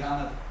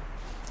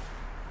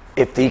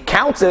 If he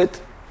counts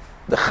it,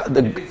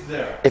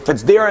 if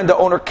it's there and the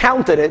owner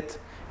counted it,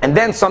 and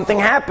then something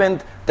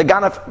happened, the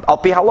ganef al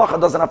pi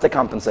halacha doesn't have to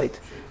compensate.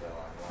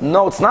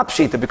 No, it's not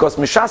pshita, because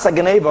mishas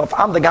hageneva, if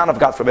I'm the ganef,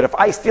 God forbid, if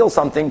I steal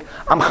something,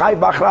 I'm chayv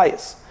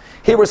b'achrayis.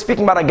 Here we're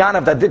speaking about a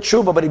ganef that did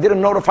tshuva, but he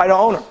didn't notify the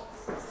owner.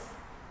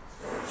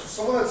 So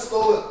someone that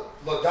stole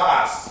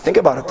ladas. Think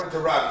about it. According to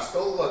Rav, he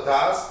stole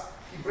ladas,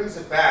 he brings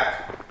it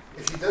back.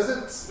 If he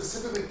doesn't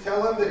specifically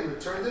tell him that he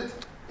returned it,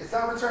 it's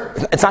not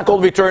returned. It's not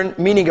called return,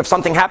 meaning if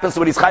something happens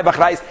to it, he's chayv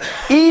b'achrayis,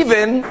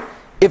 even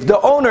if the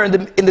owner in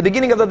the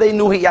beginning of the day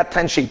knew he had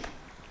 10 sheep.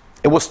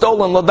 It was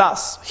stolen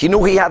ladas. He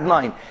knew he had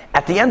 9.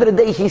 At the end of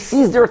the day, he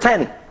sees there are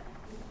 10.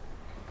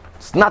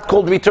 It's not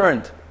called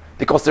returned,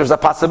 because there's a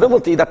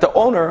possibility that the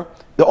owner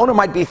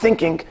might be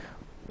thinking,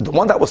 the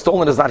one that was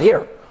stolen is not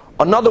here.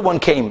 Another one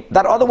came.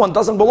 That other one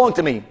doesn't belong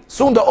to me.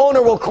 Soon the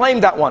owner will claim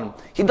that one.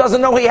 He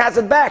doesn't know he has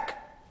it back.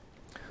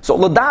 So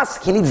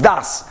ladas, he needs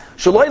das.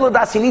 Shaloi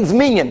ladas, he needs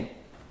minyan.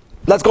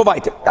 Let's go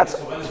weiter. That's.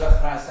 So when is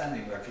that price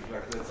ending? Like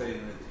let's say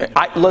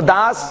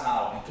ladas.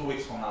 In 2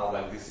 weeks from now,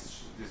 like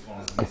this one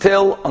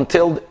is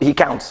Until he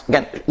counts.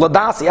 Again,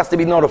 ladas, he has to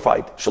be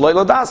notified.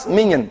 Shaloi ladas,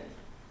 minyan.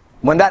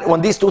 When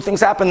these two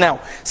things happen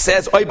now,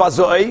 says Oy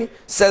Bazoi,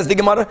 says the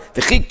Gemara,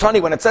 v'chik tani,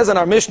 when it says in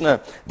our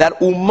Mishnah that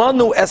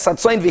umanu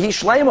esatzain v'hi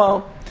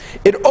shleima,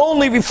 it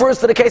only refers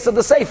to the case of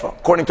the Seifa,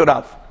 according to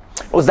Rav.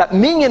 It was that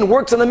minyan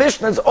works in the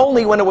Mishnah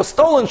only when it was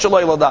stolen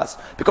shaloi ladas,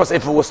 because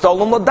if it was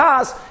stolen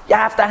ladas, you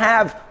have to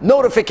have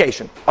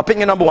notification.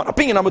 Opinion number 1.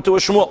 Opinion number 2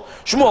 is Shmuel.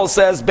 Shmuel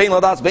says bein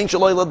ladas, bein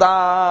shaloi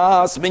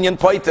ladas, minyan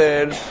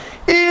poiter.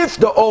 If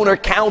the owner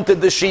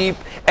counted the sheep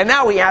and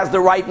now he has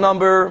the right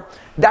number,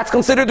 that's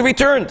considered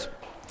returned.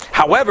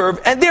 However,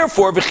 and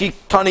therefore,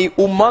 v'chitani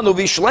umanu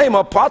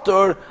v'shleima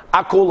patur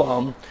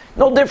akulam.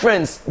 No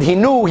difference. He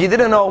knew, he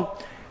didn't know.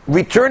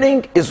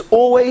 Returning is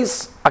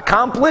always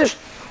accomplished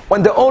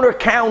when the owner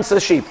counts the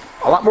sheep.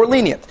 A lot more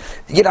lenient.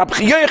 Rabbi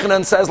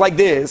Yochanan says like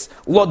this,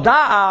 lo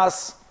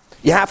da'as,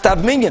 you have to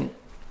have minyan.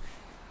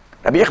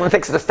 Rabbi Yochanan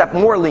takes it a step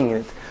more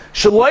lenient.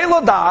 Shaloi lo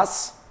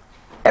da'as,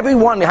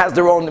 everyone has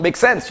their own, it makes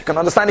sense, you can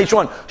understand each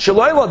one.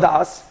 Shaloi lo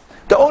da'as,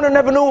 the owner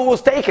never knew it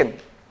was taken.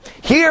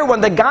 Here,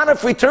 when the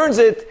ganef returns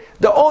it,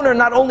 the owner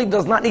not only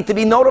does not need to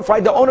be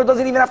notified, the owner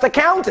doesn't even have to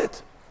count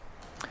it.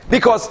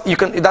 Because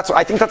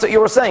I think that's what you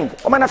were saying.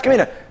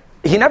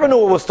 He never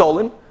knew it was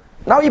stolen.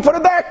 Now you put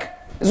it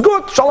back. It's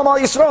good. Shalom al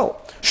Yisrael.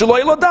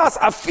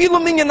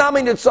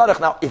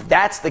 Now, if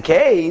that's the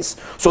case,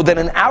 so then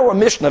in our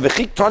Mishnah,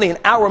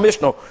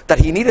 that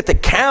he needed to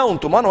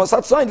count,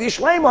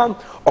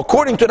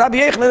 according to Rabbi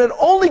Yochanan, it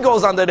only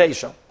goes on the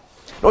Reisha.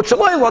 No,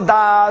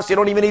 you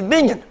don't even need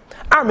minyan.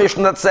 Our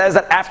Mishnah that says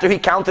that after he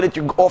counted it,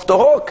 you're off the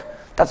hook.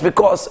 That's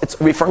because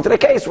it's referring to the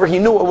case where he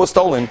knew it was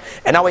stolen.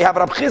 And now we have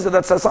Rabbi Chizda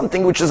that says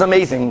something which is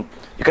amazing.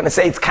 You're going to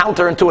say it's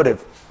counterintuitive.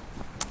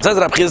 It says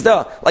Rabbi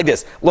Chizda like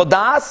this.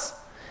 Lodas,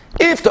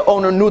 if the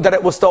owner knew that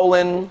it was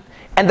stolen,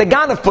 and the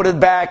Ganav put it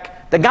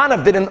back, the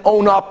Ganav didn't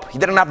own up, he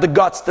didn't have the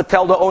guts to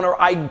tell the owner,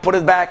 I put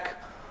it back.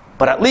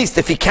 But at least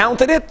if he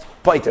counted it,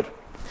 paiter.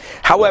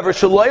 However,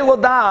 Shaloi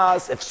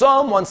Lodas, if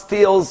someone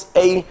steals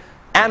a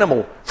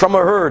animal from a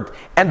herd,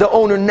 and the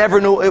owner never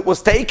knew it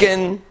was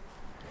taken,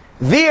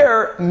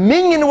 there,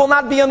 minyan will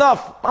not be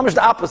enough. Almost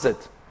the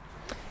opposite.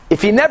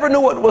 If he never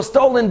knew it was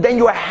stolen, then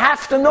you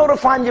have to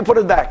notify him you put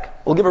it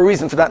back. We'll give a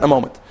reason for that in a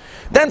moment.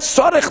 Then,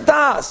 Sorich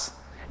Das.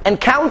 And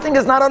counting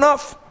is not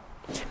enough.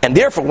 And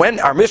therefore,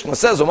 when our Mishnah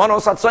says, it's only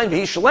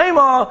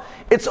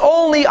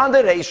on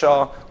the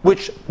Reisha,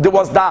 which there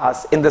was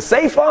Das. In the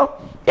Seifa,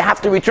 you have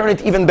to return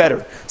it even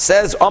better.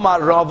 Says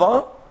Omar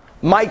Rava,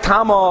 my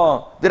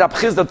Tama, the Rab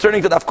Chizda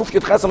turning to the Afkuf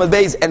Yud Chesam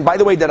Beis, and by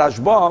the way, the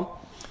Rashba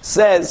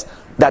says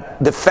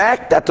that the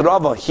fact that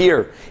Rava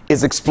here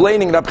is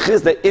explaining Rab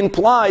Chizda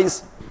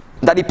implies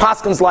that he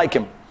paskins like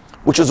him,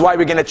 which is why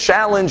we're going to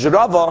challenge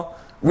Rava,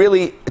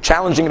 really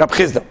challenging Rab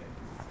Chizda.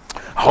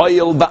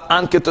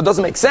 It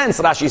doesn't make sense,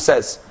 Rashi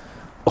says.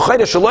 The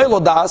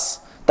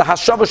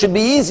hashava should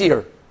be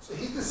easier. So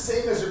he's the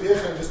same as Rabbi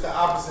Yochanan, just the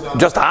opposite.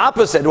 Just the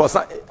opposite. Well, it's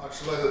not,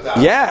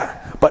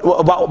 yeah, but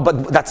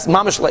that's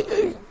mamish like.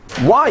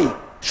 Why?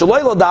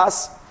 Shaloi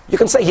Lodas, you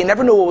can say he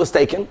never knew what was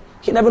taken.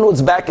 He never knew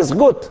its back is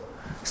good.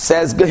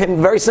 Says him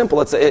very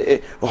simple. It's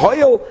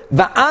Hoyel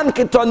va'an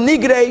keton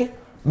nigrei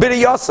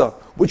biriyasa,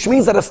 which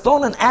means that a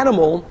stolen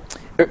animal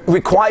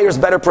requires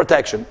better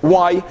protection.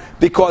 Why?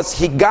 Because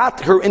he got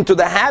her into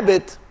the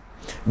habit,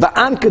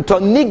 va'an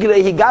keton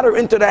nigrei, he got her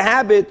into the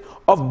habit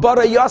of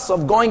barayasa,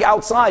 of going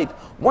outside.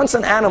 Once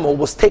an animal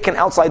was taken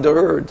outside the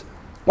herd,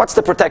 what's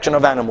the protection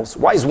of animals?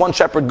 Why is one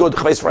shepherd good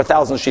for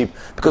 1,000 sheep?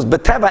 Because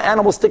beteva,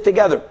 animals stick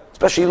together,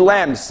 especially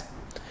lambs.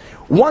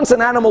 Once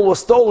an animal was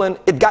stolen,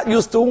 it got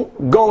used to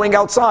going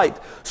outside.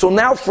 So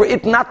now for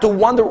it not to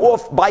wander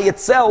off by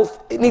itself,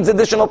 it needs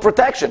additional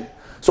protection.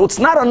 So it's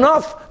not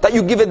enough that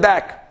you give it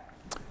back.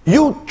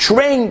 You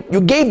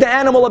gave the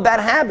animal a bad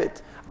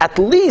habit. At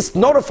least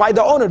notify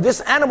the owner,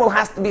 this animal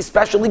has to be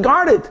specially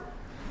guarded.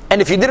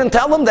 And if you didn't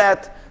tell him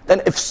that,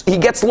 then if he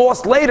gets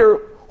lost later,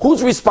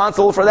 who's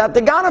responsible for that?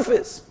 The Ganef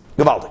is.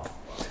 Gewaltig.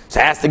 So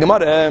ask the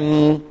Gemara,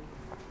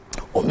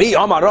 Mi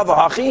Amar Rava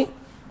Hachi?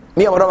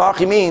 Mi Amar Rava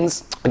Hachi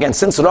means, again,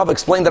 since Rava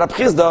explained Rab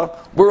Chizda,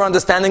 we're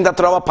understanding that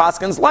Rava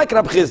Paskins like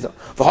Rab Chizda.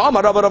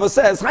 V'hamar Rava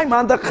says,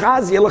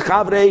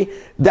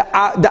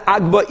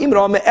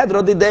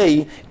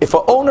 if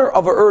an owner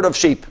of a herd of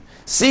sheep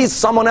sees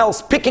someone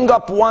else picking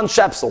up one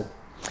shepsel,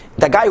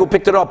 the guy who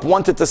picked it up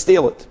wanted to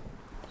steal it,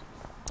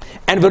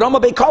 and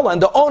V'rama Beikola,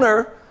 and the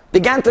owner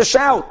began to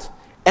shout,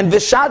 and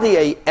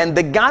Vishadiyeh, and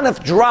the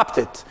Ganef dropped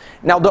it.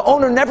 Now the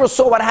owner never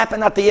saw what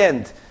happened at the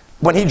end.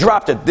 When he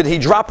dropped it, did he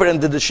drop it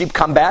and did the sheep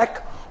come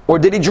back? Or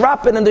did he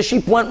drop it and the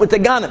sheep went with the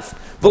Ganef?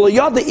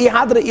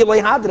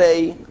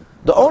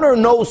 The owner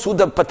knows who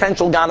the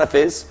potential Ganef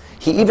is.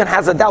 He even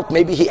has a doubt,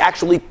 maybe he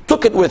actually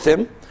took it with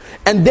him.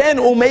 And then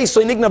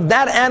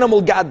that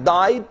animal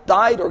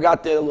died or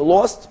got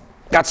lost,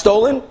 got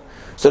stolen.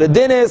 So the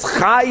din is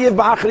Chayiv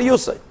B'achri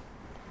Yusay.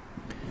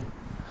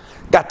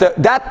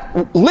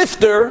 That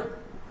lifter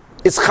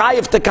is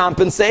chayiv to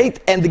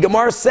compensate, and the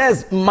Gemara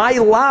says, my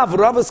lav,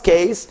 Rava's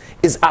case,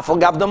 is afal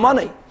the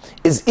money.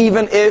 Is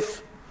even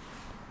if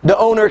the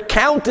owner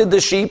counted the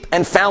sheep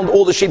and found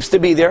all the sheep to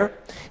be there.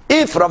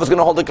 If Rav is going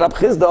to hold the Rab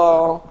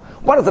Chizda,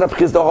 what does Rab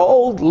Chizda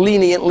hold?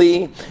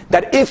 Leniently,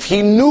 that if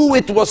he knew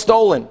it was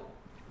stolen,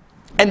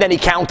 and then he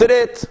counted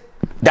it,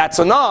 that's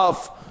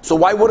enough. So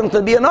why wouldn't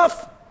it be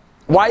enough?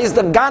 Why is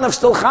the Ganav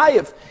still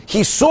chayiv?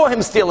 He saw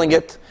him stealing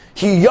it,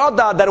 he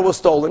yada that it was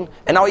stolen,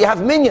 and now you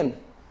have minyan.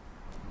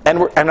 And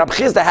Rab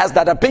Chizda has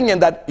that opinion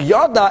that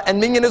yada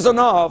and minyan is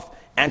enough.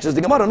 Answers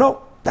the Gemara,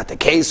 no. That the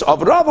case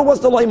of Rava was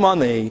the loy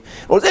money.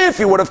 Or if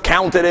he would have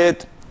counted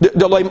it,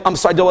 the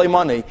loy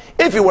money.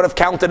 If he would have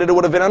counted it, it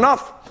would have been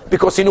enough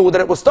because he knew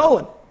that it was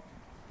stolen.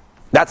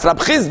 That's Rab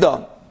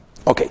Chizda.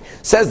 Okay,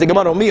 says the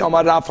Gemara, mi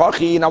Amar Rav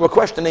Hachi. Now we're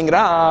questioning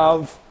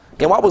Rav.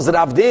 Okay, what was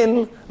Rav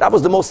din? That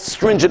was the most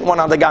stringent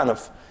one on the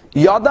Ganef.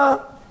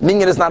 Yada,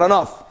 minyan is not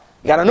enough.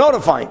 You got to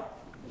notify him.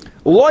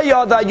 Lo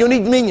yada, you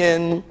need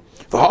minyan.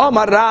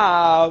 V'ha'amar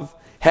Rav,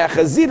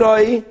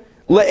 hechaziroi,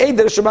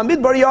 le'eder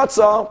shebamidbar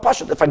yatsa.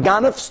 Pashat, if a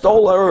Ganef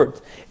stole a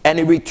herd, and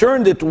he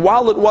returned it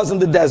while it was in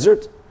the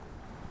desert,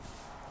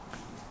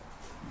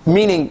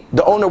 meaning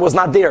the owner was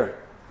not there,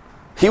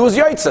 he was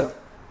yaitza.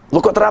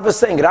 Look what Rav is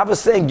saying. Rav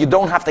is saying you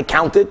don't have to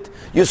count it,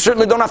 you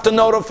certainly don't have to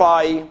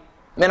notify.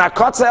 Min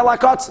hakatza el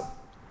hakatza.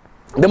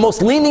 The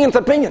most lenient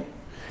opinion.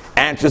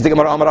 Answers the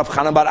Gemara, Amar Rav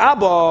Chanan bar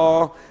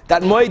Abba,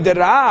 that moide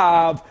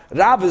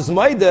Rav is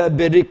moide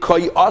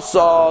berikoy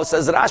asa,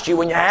 says Rashi,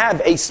 when you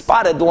have a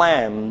spotted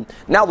lamb.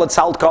 Now let's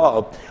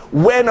halka.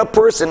 When a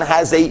person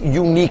has a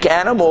unique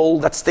animal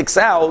that sticks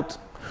out,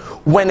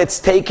 when it's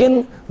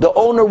taken, the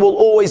owner will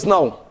always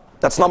know.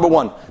 That's number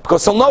one.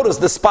 Because he'll notice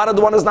the spotted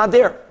one is not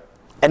there.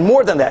 And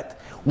more than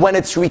that, when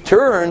it's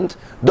returned,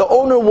 the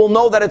owner will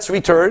know that it's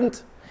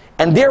returned.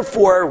 And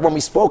therefore, when we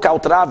spoke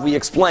out Rav, we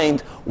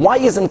explained, why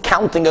isn't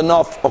counting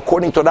enough,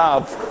 according to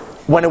Rav,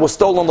 when it was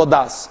stolen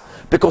Lodas?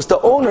 Because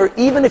the owner,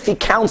 even if he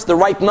counts the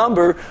right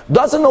number,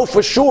 doesn't know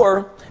for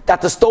sure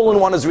that the stolen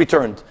one is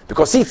returned.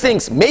 Because he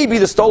thinks, maybe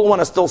the stolen one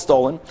is still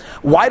stolen.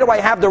 Why do I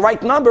have the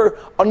right number?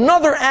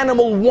 Another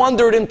animal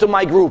wandered into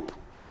my group.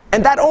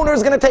 And that owner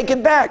is going to take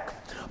it back.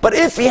 But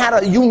if he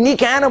had a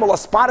unique animal, a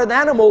spotted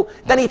animal,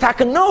 then he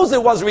knows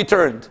it was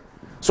returned.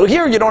 So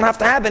here you don't have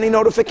to have any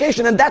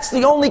notification, and that's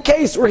the only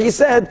case where he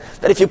said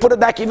that if you put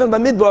it back even by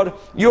midbar,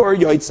 you're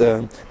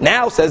yoitze.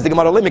 Now says the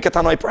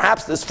Gemara,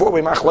 perhaps this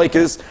four-way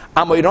machlekes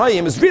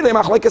amoyroyim is really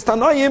machlekes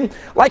tanoyim,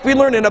 like we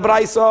learned in a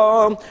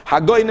brayso,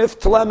 hagoynif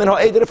tlem and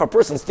ha'eder, if a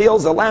person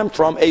steals a lamb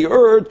from a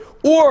herd,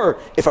 or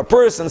if a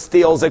person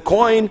steals a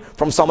coin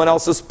from someone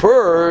else's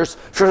purse,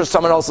 from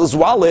someone else's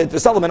wallet,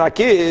 says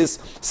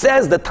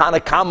the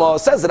Tanakama,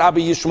 says Rabbi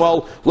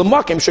Yishmael,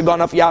 l'makim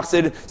sheganaf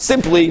yachsid,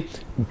 simply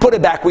put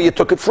it back where you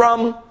took it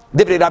from.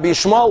 Divrei Rabbi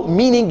Yishmael,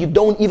 meaning you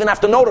don't even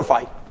have to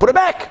notify. Put it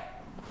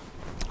back.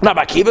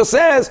 Rabbi Akiva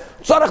says,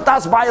 tzarech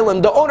das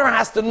bailim, the owner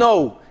has to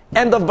know.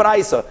 End of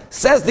Braisa.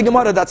 Says the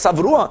Gemara that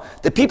Savrua,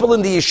 the people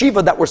in the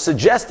yeshiva that were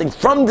suggesting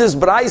from this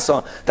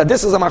Braisa that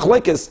this is a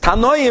machlekes,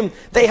 Tanoim,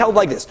 they held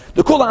like this.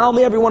 The Kula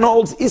Almi, everyone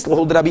holds, Isla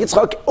hold Rabbi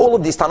Yitzchak, all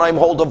of these Tanoim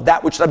hold of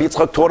that which Rabbi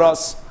Yitzchak taught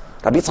us.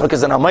 Rabbi Yitzchak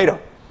is an Amayra.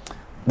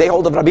 They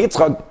hold of Rabbi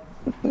Yitzchak.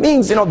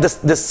 Means, the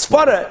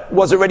Svara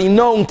was already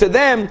known to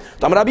them.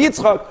 Tam Rabbi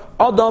Yitzchak,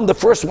 Adam, the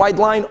first white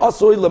line,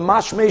 Asui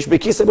lemashmesh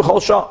bekise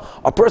b'chol shah.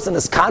 A person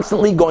is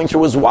constantly going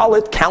through his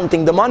wallet,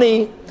 counting the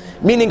money.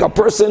 Meaning a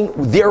person,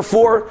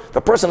 therefore,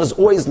 the person is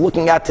always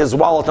looking at his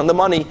wallet and the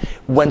money.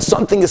 When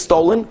something is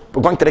stolen,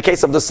 we're going to the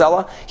case of the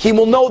seller, he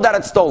will know that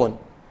it's stolen.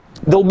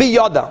 There'll be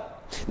yada.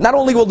 Not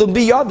only will there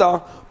be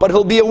yada, but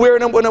he'll be aware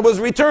when it was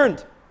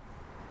returned.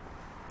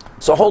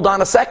 So hold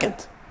on a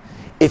second.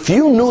 If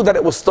you knew that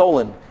it was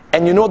stolen,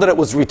 and you know that it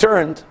was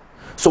returned,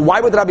 so why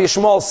would Rabbi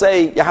Yishmael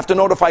say you have to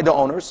notify the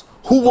owners?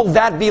 Who will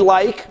that be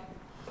like?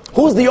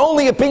 Who's the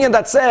only opinion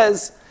that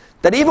says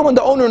that even when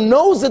the owner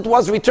knows it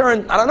was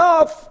returned, not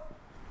enough?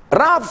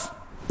 Rav.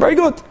 Very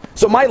good.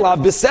 So my love,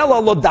 Bisela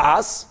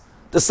Lodas,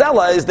 the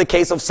Sela is the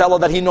case of Sela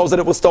that he knows that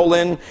it was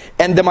stolen,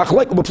 and the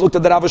Machlek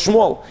B'Plukta the Rav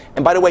Shmuel.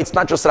 And by the way, it's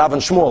not just Rav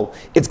and Shmuel.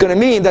 It's going to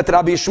mean that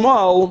Rabbi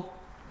Shmuel,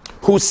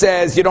 who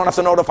says you don't have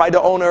to notify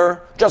the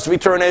owner, just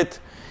return it,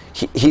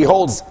 he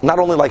holds not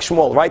only like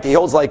Shmuel, right? He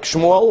holds like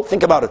Shmuel,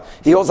 think about it.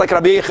 He holds like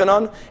Rabbi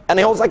Yechanan, and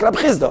he holds like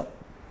Rabbi Chizda.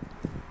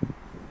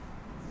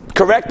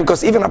 Correct?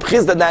 Because even Rabbi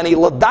Chizda, Danny,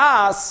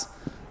 Ladas,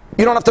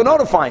 you don't have to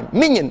notify him.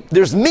 Minyan.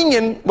 There's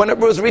minyan when it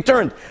was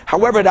returned.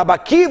 However, Rabbi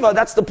Akiva,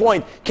 that's the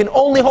point, can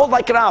only hold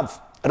like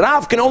Rav.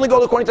 Rav can only go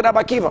according to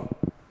Rabbi Akiva.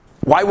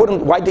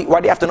 Why do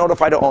you have to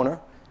notify the owner?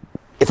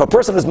 If a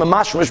person is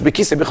mamashmish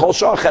b'kisei b'chol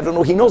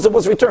shach, he knows it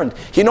was returned.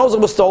 He knows it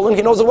was stolen.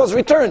 He knows it was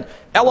returned.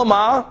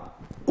 Elamah,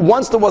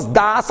 once there was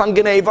das on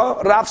Geneva,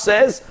 Rav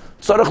says,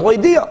 tzarech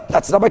loidia.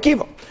 That's Rabbi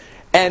Akiva.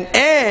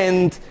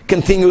 And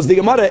continues the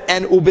Gemara,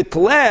 and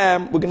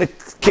ubitlem, we're going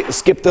to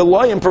skip the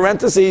loy in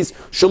parentheses,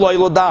 shaloi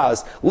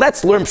lodas.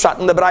 Let's learn pshat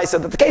in the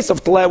Braisa that the case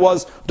of Tleh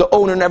was the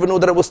owner never knew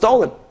that it was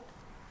stolen.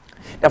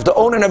 If the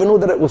owner never knew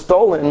that it was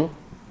stolen,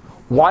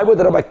 why would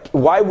Rabbi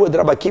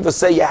Akiva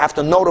say you have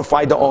to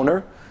notify the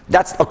owner?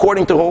 That's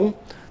according to whom?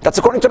 That's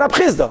according to Rabbi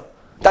Chizda.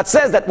 That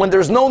says that when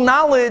there's no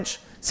knowledge,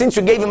 since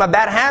you gave him a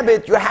bad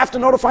habit, you have to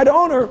notify the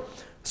owner.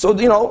 So,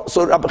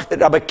 so Rabbi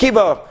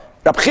Akiva,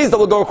 Rabbi Chizda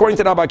will go according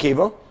to Rabbi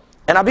Akiva,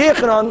 and Rabbi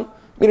Yechanan,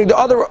 meaning the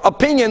other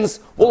opinions,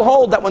 will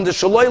hold that when the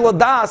Shaloi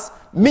Ladas,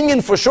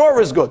 minyan for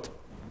sure is good.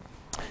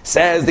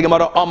 Says the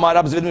Gemara, Amar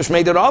Rab Zvid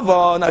Mishmei de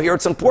Rava. Now here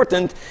it's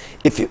important,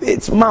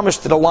 it's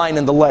mamish to the line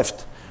in the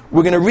left.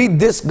 We're going to read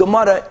this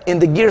Gemara in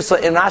the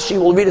Girsa in Rashi.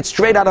 We'll read it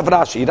straight out of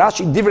Rashi.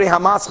 Rashi Divrei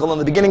HaMaschal in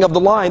the beginning of the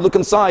line. Look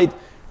inside.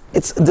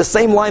 It's the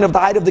same line of the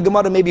height of the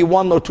Gemara, maybe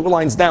one or two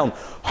lines down.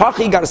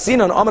 Hachi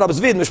Garsina and Amar Rab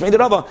Zvid Mishmei de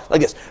Rava.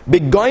 Like this.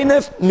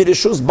 Begoinef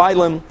mirishus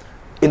bailim.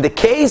 In the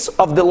case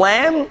of the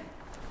lamb,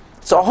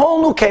 it's a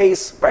whole new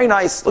case. Very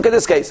nice. Look at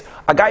this case.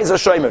 A guy is a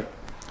shomer.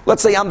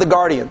 Let's say I'm the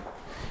guardian.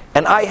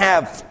 And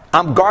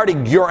I'm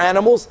guarding your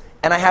animals,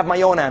 and I have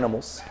my own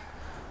animals.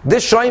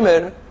 This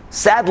shomer,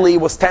 sadly,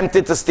 was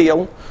tempted to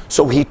steal,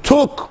 so he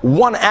took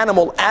one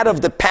animal out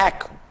of the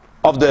pack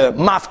of the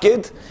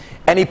mafkid,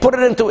 and he put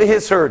it into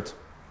his herd.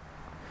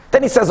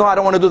 Then he says, I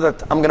don't want to do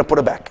that. I'm going to put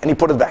it back. And he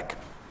put it back.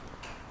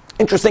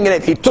 Interesting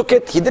enough, he took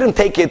it, he didn't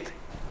take it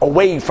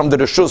away from the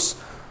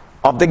reshus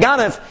of the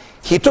ganef,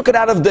 he took it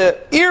out of the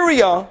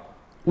area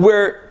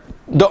where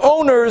the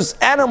owner's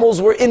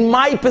animals were in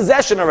my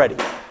possession already.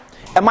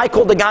 Am I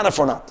called a ganef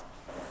or not?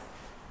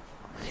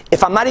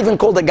 If I'm not even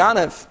called a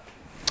ganef,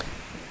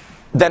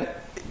 then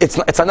it's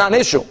a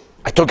non-issue.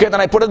 I took it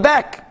and I put it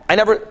back. I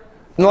never.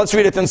 Now let's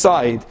read it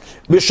inside.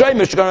 Again,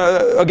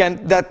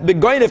 that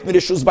begoinef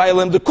mirishus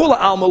bailim the kula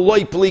alma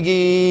loy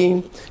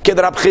pligi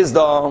kedrab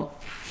chizda.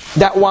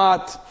 That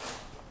what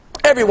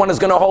everyone is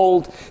going to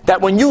hold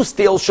that when you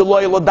steal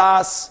shaloy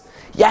ladas,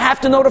 you have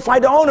to notify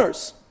the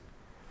owners.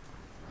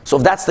 So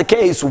if that's the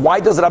case, why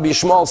does Rabbi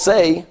Yishmael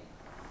say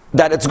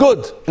that it's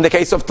good in the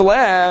case of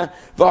Taleh?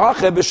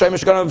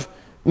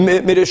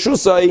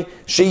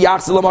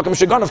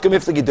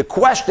 The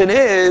question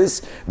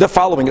is the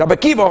following. Rabbi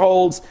Akiva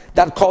holds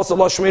that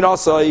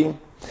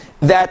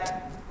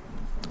that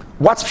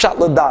what's pshat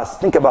ladas?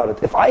 Think about it.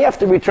 If I have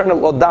to return a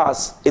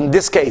ladas in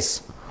this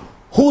case,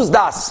 who's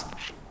das?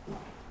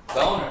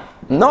 The owner.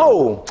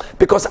 No,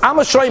 because I'm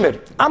a shomer.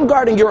 I'm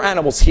guarding your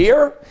animals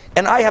here,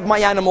 and I have my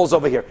animals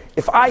over here.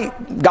 If I,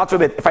 God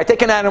forbid, if I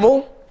take an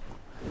animal,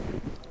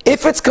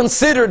 if it's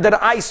considered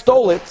that I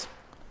stole it,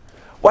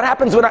 what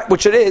happens when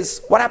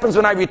what happens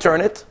when I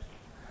return it?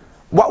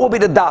 What will be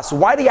the das?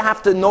 Why do you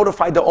have to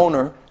notify the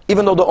owner,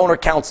 even though the owner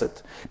counts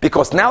it?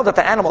 Because now that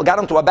the animal got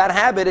into a bad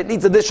habit, it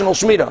needs additional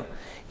shmira.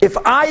 If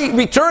I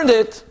returned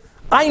it,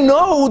 I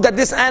know that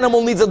this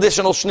animal needs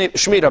additional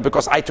shmira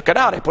because I took it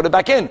out, I put it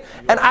back in,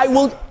 and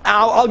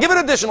I'll give it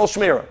additional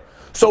shmira.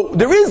 So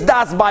there is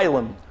das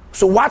bailim.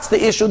 So what's the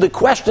issue? The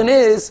question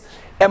is,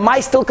 am I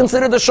still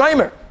considered a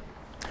shomer?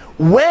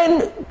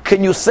 When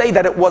can you say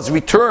that it was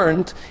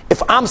returned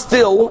if I'm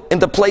still in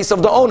the place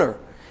of the owner?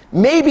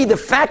 Maybe the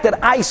fact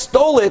that I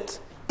stole it,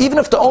 even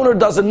if the owner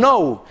doesn't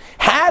know,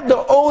 had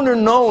the owner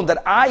known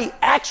that I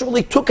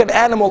actually took an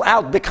animal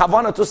out,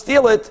 b'kavana, to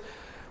steal it,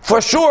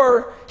 for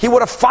sure, he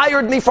would have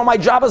fired me from my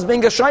job as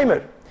being a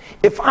shomer.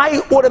 If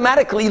I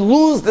automatically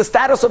lose the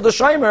status of the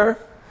shomer,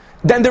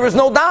 then there is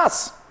no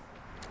das.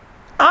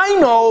 I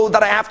know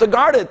that I have to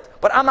guard it,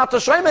 but I'm not the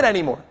shomer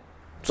anymore.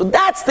 So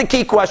that's the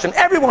key question.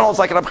 Everyone holds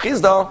like Rabbi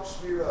Chizda.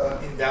 Shmira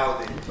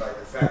invalidated by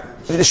the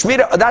fact that the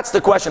shmira, that's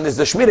the question. Is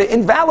the shmira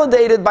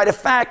invalidated by the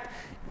fact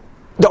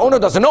the owner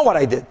doesn't know what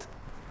I did?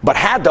 But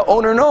had the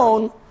owner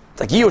known,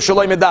 it's like you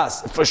shaloi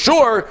medas. For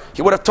sure,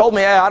 he would have told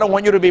me, hey, I don't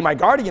want you to be my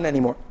guardian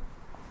anymore.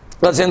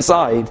 That's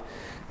inside.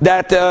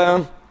 That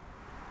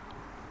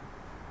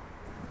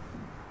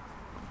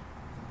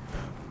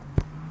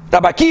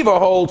Rabbi Akiva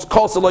holds,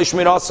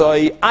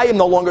 I am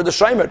no longer the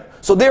shomer.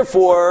 So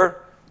therefore,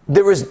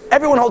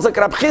 everyone holds like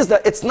Rabbi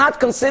Chizda, it's not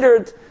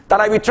considered that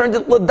I returned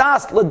it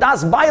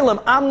ladas bailam.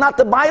 I'm not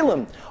the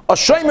bailam. A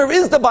shomer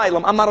is the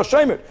bailam. I'm not a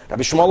shomer.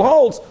 Rabbi Shmuel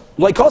holds,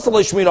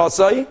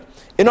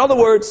 in other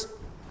words,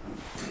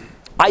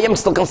 I am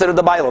still considered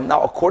the bailam.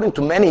 Now, according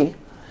to many,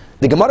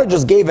 the Gemara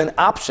just gave an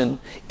option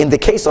in the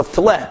case of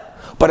Tleh.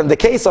 But in the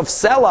case of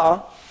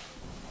Selah,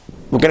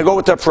 we're going to go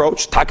with the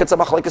approach, Takatza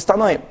Machlekes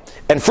Tanoim.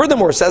 And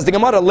furthermore, says the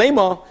Gemara,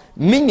 Lema,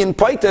 Minyan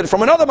Paited,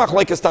 from another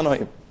Machlekes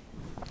Tanoim.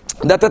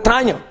 That the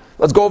Tanya.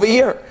 Let's go over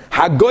here.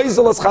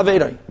 Hagoizel es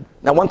Chaverai.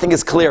 Now one thing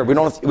is clear, we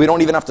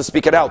don't even have to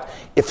speak it out.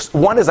 If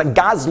one is a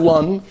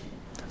Gazlan,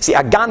 see,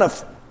 a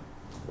Ganaf,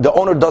 the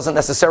owner doesn't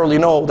necessarily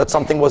know that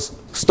something was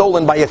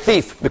stolen by a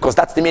thief, because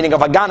that's the meaning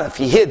of a Ganaf,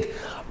 he hid.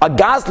 A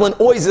Gazlan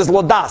always is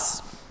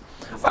Lodas.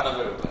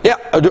 Yeah,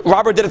 a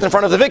robber did it in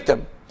front of the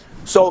victim.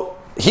 So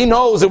he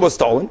knows it was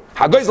stolen.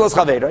 And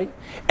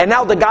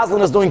now the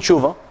Gazlan is doing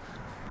tshuva.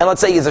 And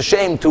let's say he's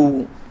ashamed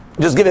to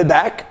just give it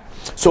back.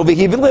 So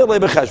this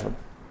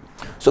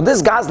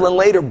Gazlan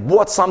later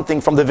bought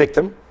something from the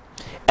victim.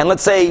 And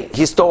let's say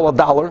he stole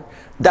 $1.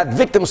 That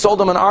victim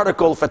sold him an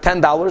article for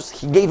 $10.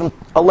 He gave him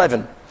 11.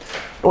 In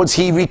other words,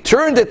 he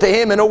returned it to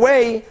him in a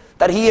way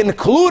that he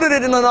included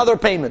it in another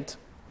payment.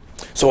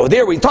 So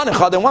there we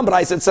Tanechad in one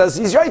brayse it says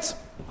he's yaitz.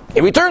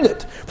 He returned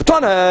it.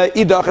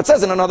 It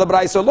says in another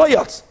brayse lo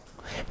yatz.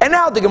 And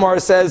now the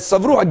Gemara says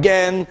Savru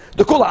again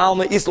the Kula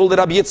Alma Isl the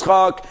Rabbi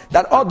Yitzchak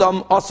that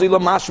Adam Asila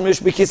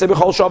Mashmish B'Kisa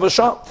B'Chol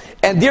Shavasha.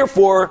 And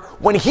therefore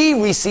when he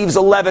receives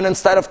 11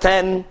 instead of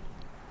 10,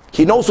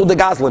 he knows who the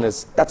Gazlan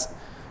is.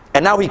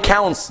 And now he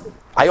counts.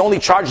 I only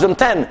charged him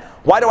 10.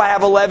 Why do I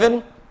have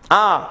 11?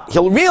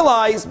 He'll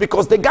realize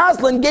because the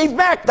Gazlan gave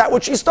back that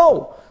which he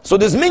stole. So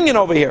there's minyan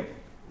over here.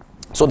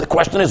 So the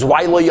question is,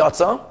 why lo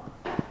yatsa?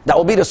 That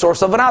will be the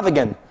source of Rav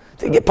again.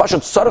 My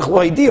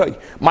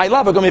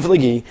love, the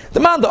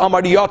man the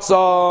Amar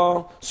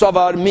yatsa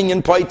savar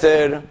minyan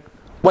poiter.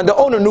 When the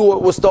owner knew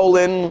it was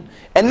stolen,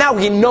 and now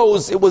he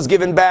knows it was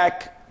given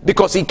back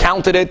because he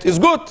counted it, is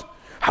good.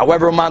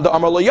 However, man the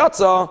Amar lo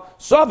yatsa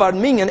savar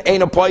minyan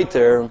ein a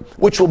poiter,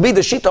 which will be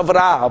the sheet of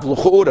Rav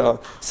l'chura.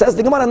 Says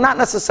the Gemara, not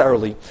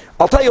necessarily.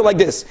 I'll tell you like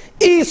this: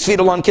 Is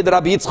fidelan kid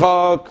Rabbi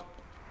Yitzchak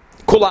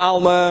kula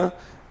alma.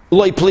 No,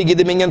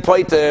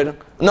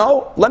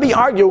 let me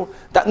argue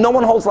that no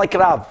one holds like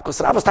Rav, because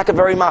Rav is taka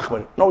very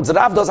machmer. No,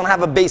 Rav doesn't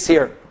have a base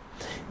here.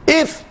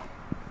 If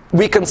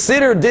we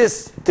consider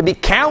this to be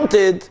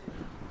counted,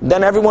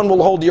 then everyone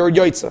will hold your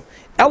yoitza.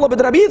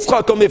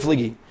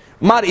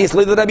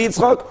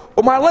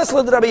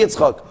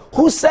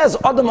 Who says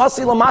Adam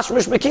Asila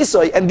Mashmish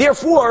Bekisoy? And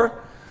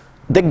therefore,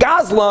 the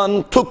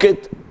Gazlan took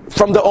it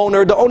from the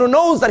owner. The owner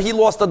knows that he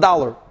lost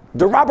 $1.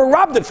 The robber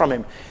robbed it from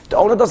him. The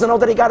owner doesn't know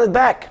that he got it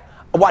back.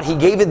 What, he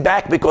gave it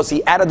back because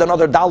he added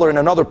another dollar in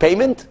another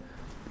payment?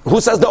 Who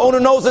says the owner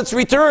knows it's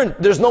returned?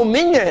 There's no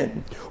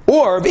minyan.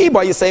 Or,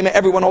 V'Iba, you say,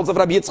 everyone holds of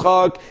Rabbi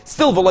Yitzchak,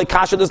 still v'loi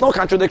kasha, there's no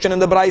contradiction in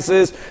the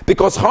braises,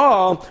 because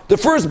the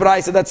first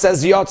braise that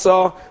says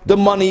Yatza, the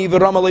money,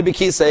 v'ramalei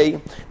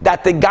b'kisei,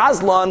 that the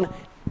Gazlan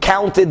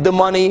counted the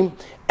money,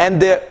 and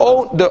the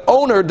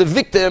owner, the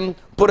victim,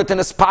 put it in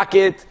his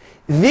pocket.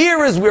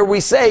 There is where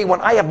we say,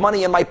 when I have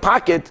money in my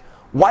pocket,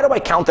 why do I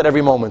count it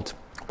every moment?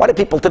 Why do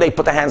people today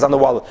put their hands on the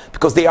wallet?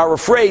 Because they are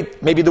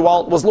afraid maybe the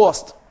wallet was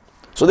lost.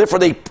 So therefore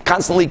they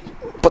constantly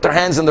put their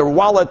hands in their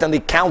wallet and they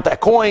count their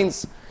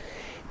coins.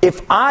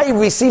 If I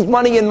receive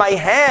money in my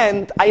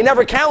hand, I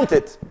never count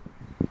it.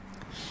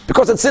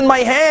 Because it's in my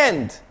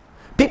hand.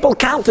 People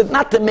count it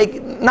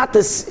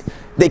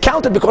they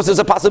count it because there's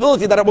a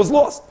possibility that it was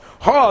lost.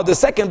 The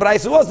second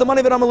braise was the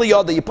money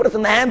that you put it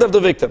in the hand of the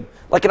victim.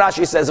 Like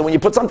Rashi says, when you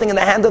put something in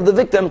the hand of the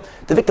victim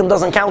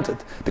doesn't count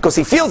it. Because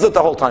he feels it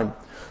the whole time.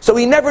 So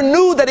he never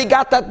knew that he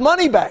got that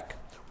money back.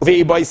 Or,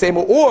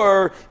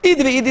 however,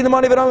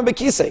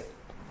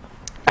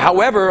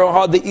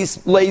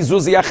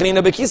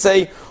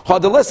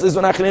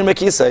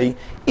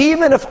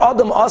 even if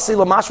Adam Asi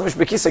Lamashmish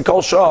Bekisei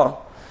Kol Shah,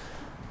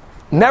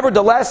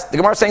 nevertheless, the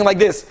Gemara is saying like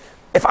this: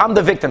 if I'm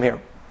the victim here,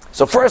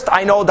 so first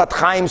I know that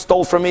Chaim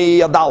stole from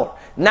me $1.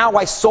 Now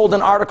I sold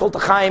an article to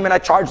Chaim and I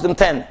charged him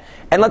 10.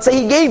 And let's say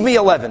he gave me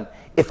 11.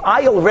 If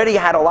I already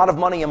had a lot of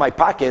money in my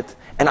pocket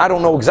and I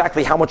don't know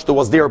exactly how much there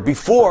was there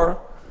before,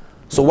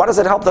 so what does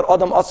it help that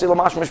Adam Asi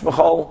Lamashmish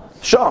B'chol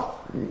Shah?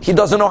 He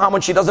doesn't know how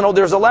much, he doesn't know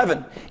there's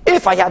 11.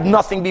 If I had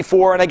nothing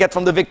before and I get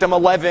from the victim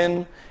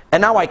 11,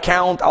 and now I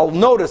count, I'll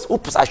notice,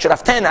 oops, I should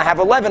have 10, I have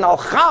 11, I'll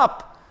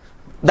chap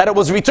that it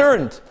was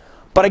returned.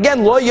 But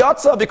again, lo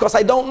yatsa, because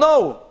I don't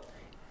know.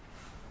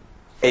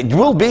 It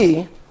will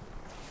be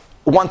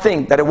one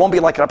thing, that it won't be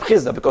like Rab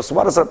Chizda, because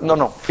what is it?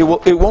 No.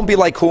 It won't be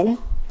like whom?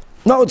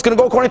 No, it's going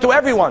to go according to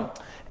everyone.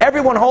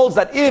 Everyone holds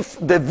that if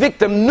the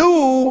victim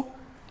knew,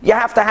 you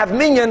have to have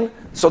minyan.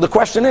 So the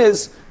question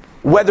is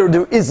whether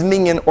there is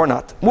minyan or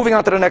not. Moving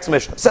on to the next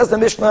Mishnah. Says the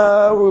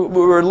Mishnah,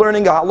 we're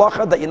learning a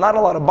halacha that you're not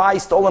allowed to buy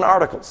stolen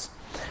articles.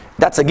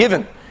 That's a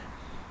given.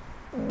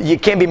 You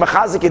can't be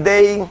machazik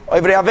idei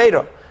oivre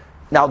aveda.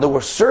 Now there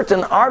were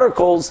certain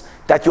articles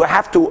that you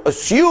have to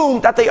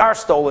assume that they are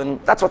stolen.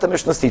 That's what the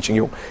Mishnah is teaching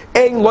you.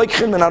 Ein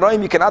loikchin min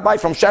harayim, you cannot buy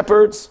from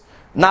shepherds,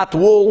 not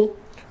wool,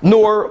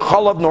 nor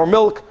chalav, nor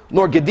milk,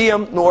 nor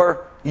gediyim,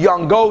 nor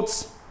young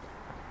goats.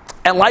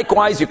 And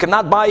likewise, you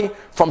cannot buy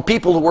from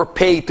people who were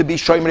paid to be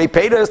shoymrei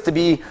peiros, to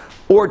be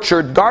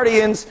orchard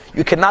guardians.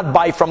 You cannot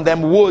buy from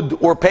them wood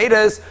or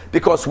peiros,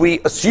 because we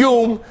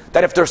assume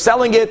that if they're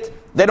selling it,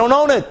 they don't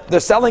own it. They're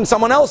selling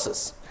someone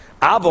else's.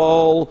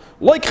 Avol,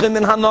 loikchin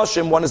min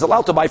hanoshim, one is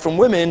allowed to buy from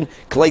women,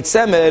 kleit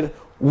semer,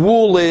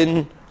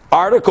 woolen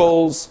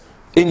articles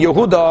in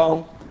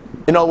Yehuda.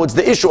 In other words,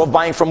 the issue of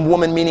buying from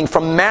women, meaning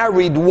from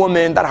married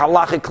women, that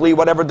halachically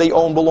whatever they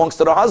own belongs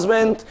to the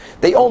husband.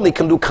 They only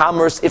can do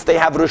commerce if they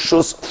have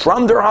reshus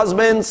from their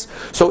husbands.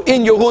 So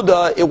in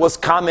Yehuda, it was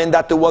common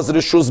that there was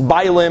reshus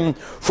bailim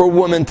for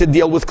women to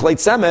deal with kleit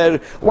semer.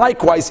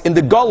 Likewise, in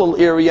the Galil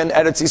area in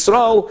Eretz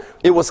Yisrael,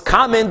 it was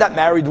common that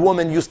married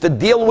women used to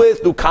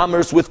do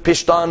commerce with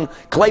pishtan,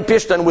 klei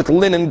pishtan, with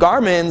linen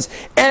garments,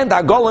 and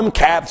agolim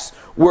calves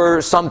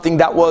were something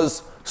that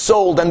was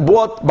sold and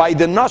bought by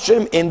the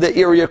Nashim in the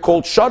area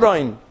called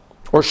Sharon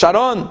or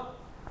Sharon.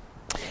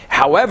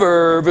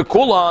 However,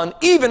 Vikulan,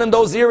 even in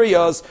those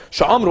areas,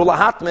 Sha'amru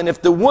Lahatman, if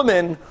the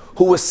woman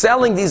who was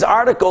selling these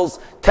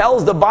articles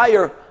tells the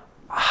buyer,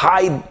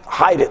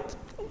 hide it.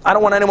 I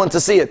don't want anyone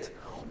to see it.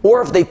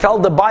 Or if they tell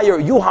the buyer,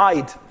 you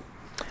hide.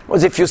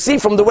 Because if you see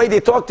from the way they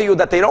talk to you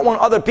that they don't want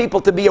other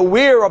people to be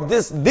aware of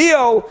this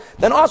deal,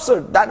 then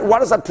also, what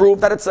does that prove?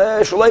 That it's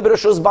a Shalei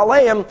B'Rishus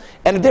Baleim,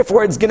 and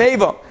therefore it's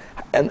Geneva.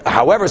 And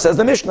however, says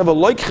the Mishnah,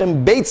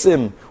 "V'loikchem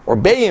beitzim or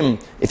beim,"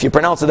 if you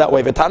pronounce it that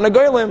way, "v'tan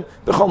negolim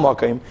b'chol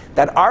makom,"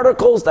 that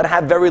articles that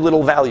have very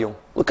little value.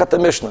 Look at the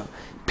Mishnah.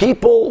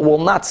 People will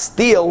not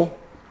steal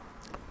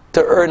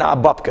to earn a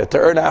babka, to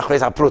earn a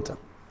achreis hapruta.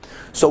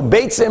 So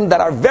beitzim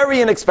that are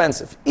very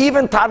inexpensive,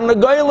 even tan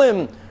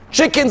negolim,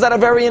 chickens that are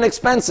very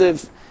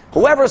inexpensive.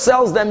 Whoever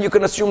sells them, you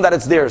can assume that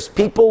it's theirs.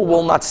 People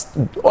will not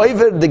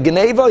over the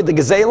geneva, the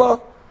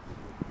gezela,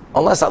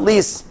 unless at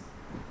least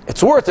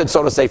it's worth it,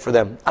 so to say, for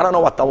them. I don't know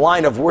what the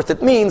line of worth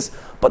it means,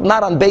 but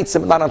not on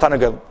beitzim, not on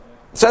tanagel.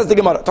 Says the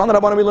Gemara,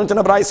 we learned in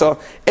a brayso,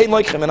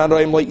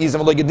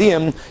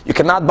 you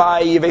cannot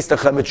buy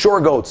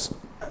mature goats,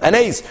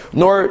 anais,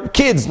 nor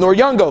kids, nor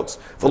young goats.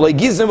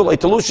 Gizim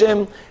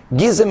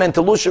and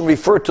telushim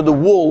refer to the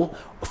wool.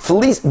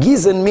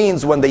 Gizim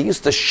means when they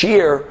used to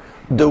shear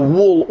the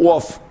wool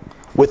off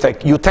with a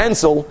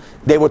utensil,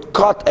 they would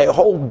cut a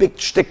whole big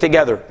shtick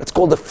together. It's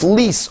called the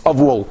fleece of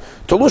wool.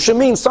 Telusha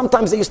means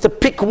sometimes they used to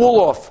pick wool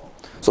off.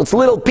 So it's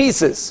little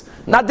pieces.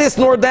 Not this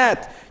nor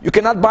that. You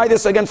cannot buy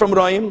this again from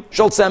Roim,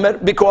 Shol Tzemer,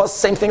 because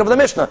same thing of the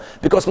Mishnah.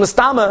 Because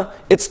Mistama,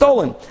 it's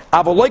stolen.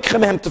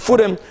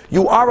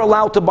 You are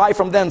allowed to buy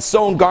from them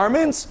sewn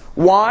garments.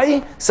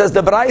 Why? Says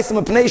the Brais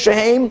Mepnei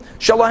Shehem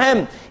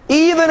Shalahem.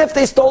 Even if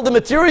they stole the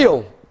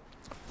material.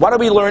 What are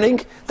we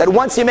learning? That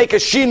once you make a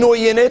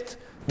shinui in it,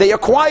 they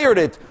acquired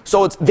it.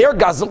 So it's their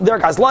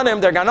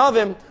gazlanim, their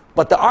ganavim,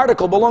 but the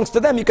article belongs to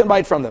them, you can buy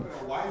it from them.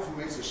 Why if you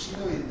make a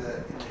shinui in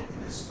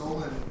the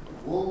stolen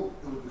wool,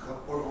 it would become,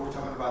 or we're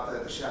talking about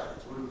the shepherds?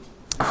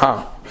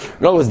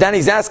 No, as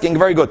Danny's asking,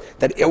 very good,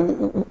 that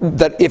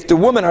if the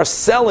women are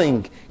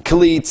selling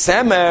kli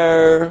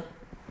tzemer,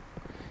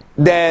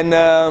 then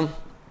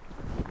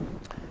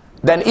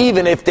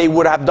even if they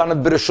would have done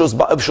it b'reshus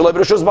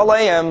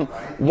b'aleim,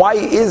 why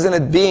isn't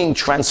it being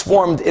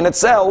transformed in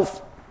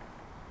itself?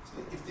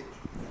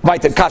 I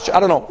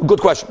don't know.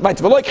 Good question.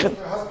 Let's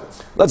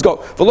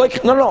go.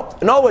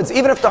 No, it's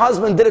even if the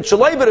husband did it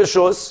shalei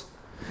b'reshus,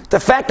 the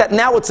fact that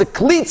now it's a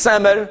kli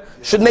tzemer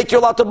should make you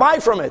allowed to buy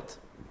from it.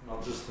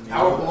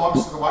 Now it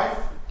belongs to the wife?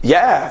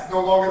 Yeah. It's no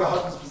longer the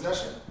husband's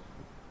possession.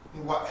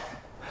 What?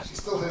 She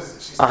still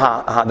has.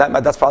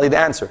 That's probably the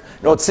answer.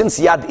 No, it's since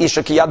yad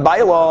isha ki yad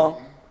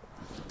bayla.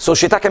 So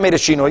Shitaka made a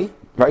shinoi.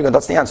 Very good.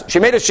 That's the answer. She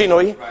made a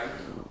shinoi. Right.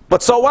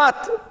 But so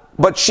what?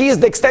 But she is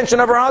the extension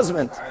of her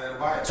husband.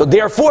 So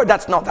therefore,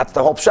 that's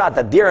the whole shot.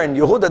 That there in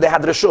Yehuda they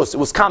had reshus. It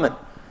was common.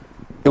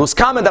 It was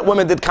common that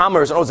women did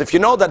commerce. And if you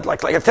know that,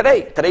 like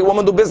today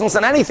women do business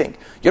in anything.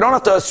 You don't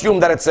have to assume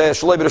that it's a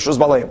shalei b'reshus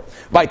b'aleim.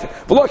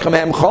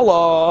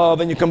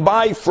 And you can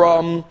buy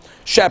from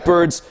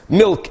shepherds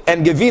milk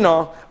and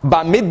gevina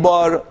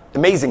b'midbar.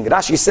 Amazing.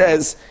 Rashi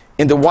says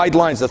in the wide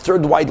lines, the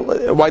third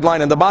wide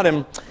line in the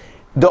bottom,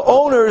 the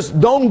owners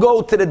don't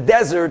go to the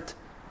desert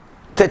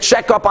to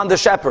check up on the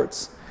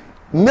shepherds.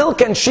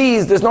 Milk and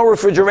cheese, there's no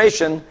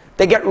refrigeration.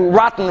 They get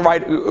rotten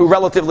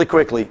relatively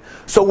quickly.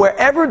 So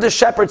wherever the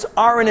shepherds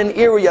are in an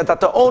area that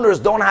the owners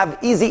don't have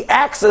easy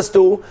access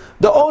to,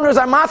 the owners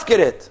are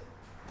mafkid.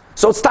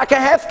 So it's taka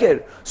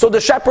hefker. So the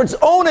shepherds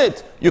own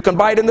it. You can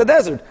buy it in the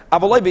desert.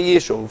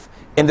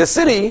 In the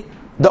city,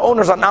 the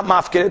owners are not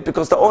mafkid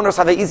because the owners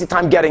have an easy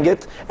time getting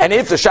it. And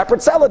if the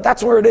shepherds sell it,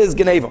 that's where it is,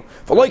 geneva.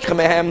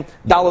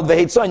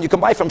 And you can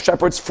buy from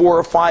shepherds 4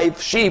 or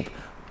 5 sheep.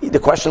 The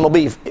question will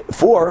be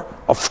 4,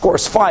 of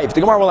course 5.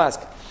 The Gemara will ask.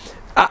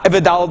 Or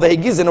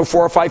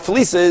 4 or 5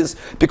 fleeces,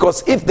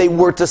 because if they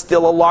were to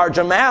steal a large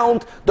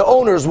amount, the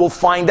owners will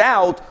find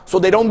out, so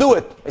they don't do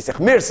it.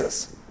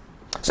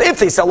 So if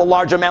they sell a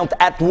large amount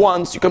at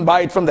once, you can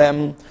buy it from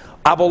them.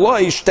 But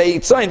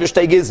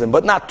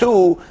not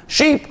 2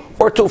 sheep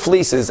or 2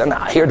 fleeces. And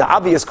here the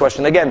obvious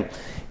question again: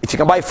 if you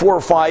can buy 4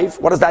 or 5,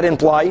 what does that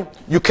imply?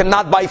 You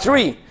cannot buy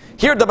 3.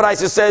 Here the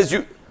Braisa says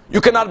you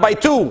cannot buy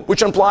 2,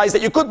 which implies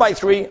that you could buy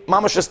 3.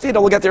 Mama Shastida,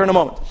 we'll get there in a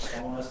moment.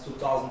 Someone has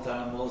 2,000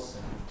 animals.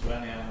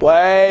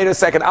 Wait a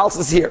second, Alce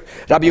is here.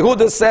 Rabbi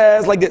Yehuda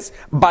says like this: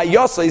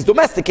 Bayosa is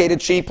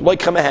domesticated sheep, like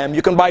Chamehem,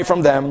 you can buy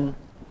from them.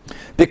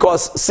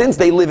 Because since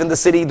they live in the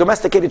city,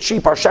 domesticated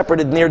sheep are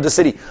shepherded near the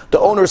city. The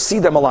owners see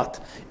them a lot.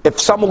 If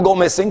some will go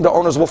missing, the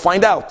owners will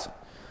find out.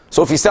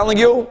 So if he's selling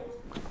you,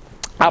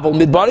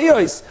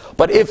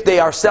 but if they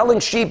are selling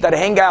sheep that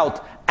hang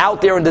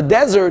out there in the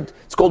desert,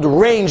 it's called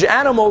range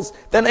animals,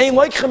 then ain't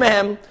like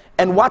Chamehem.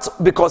 And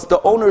because the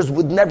owners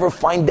would never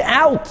find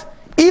out.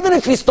 Even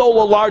if he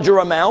stole a larger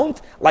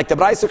amount, like the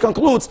Braisa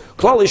concludes,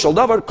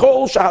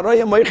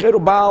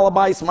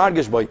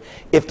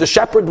 if the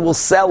shepherd will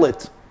sell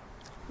it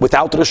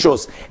without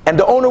reshus, and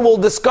the owner will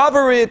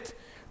discover it,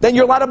 then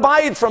you're allowed to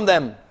buy it from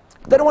them.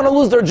 They don't want to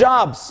lose their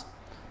jobs.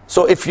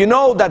 So if you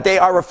know that they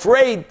are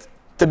afraid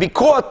to be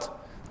caught,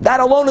 that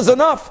alone is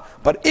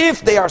enough. But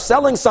if they are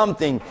selling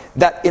something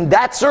that in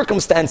that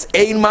circumstance,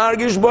 ein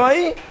margish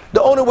boy,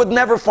 the owner would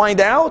never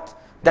find out,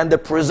 then the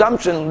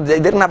presumption, they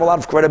didn't have a lot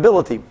of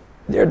credibility.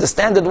 There, the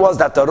standard was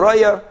that the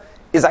roya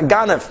is a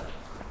ganef.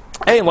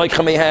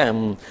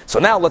 So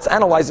now let's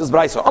analyze this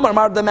brayso. Amar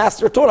Mar, the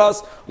master taught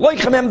us, like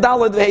Chamem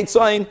Dalad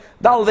ve'Heitzayin,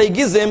 Dalad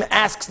ve'Gizim,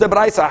 asks the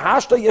brayso,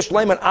 Hashta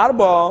yeshleimen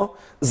arba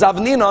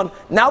zavninon.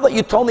 Now that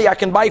you told me I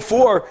can buy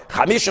 4,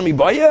 chamishim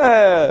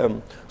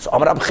ibayim. So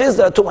Amar Rab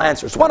Chizda, 2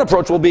 answers. One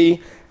approach will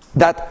be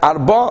that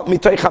arba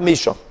mitoy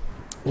chamisha.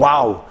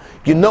 Wow,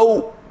 you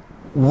know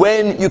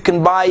when you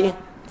can buy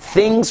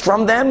things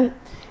from them?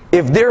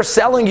 If they're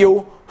selling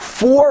you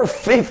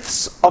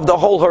 4/5 of the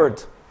whole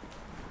herd.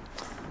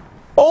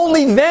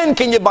 Only then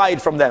can you buy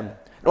it from them.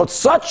 You know, it's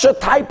such a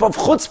type of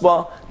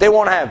chutzpah they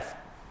won't have.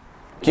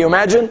 Can you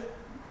imagine?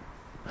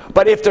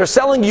 But if they're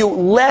selling you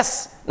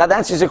less, now that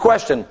answers your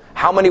question.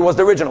 How many was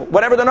the original?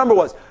 Whatever the number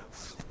was.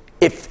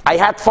 If I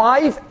had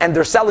 5 and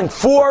they're selling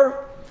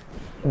 4,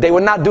 they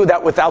would not do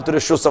that without the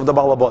reshus of the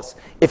balabos.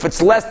 If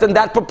it's less than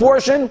that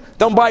proportion,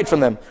 don't buy it from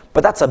them.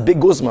 But that's a big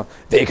guzma.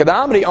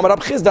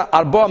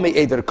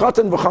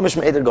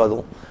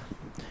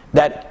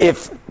 That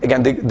if,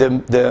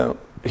 again,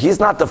 he's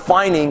not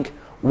defining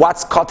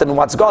what's cotton and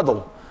what's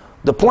gadol.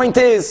 The point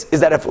is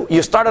that if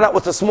you started out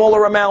with a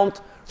smaller amount,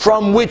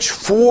 from which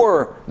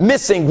 4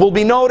 missing will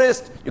be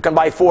noticed, you can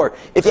buy 4.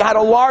 If you had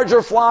a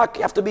larger flock,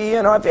 you have to be,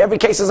 if every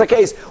case is a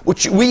case,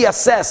 which we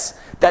assess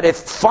that if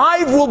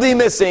 5 will be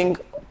missing,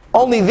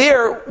 only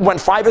there, when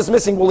 5 is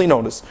missing, will he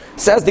notice.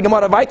 Says the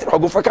Gemara weiter,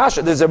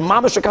 there's a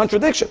mamash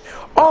contradiction.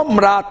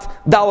 Omrat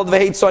dalad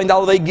vehei tzoin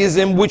dalad vehei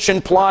gizim, which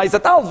implies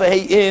that dalad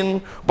vehei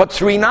in, but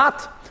 3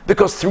 not,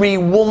 because 3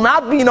 will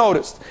not be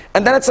noticed.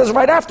 And then it says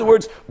right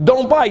afterwards,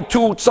 don't buy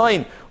 2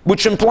 tzoin,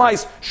 which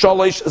implies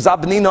shalish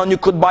zabninon, you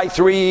could buy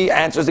 3.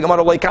 Answers the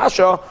Gemara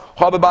leikasha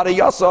habebare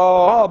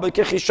yasa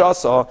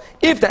habekechishasa.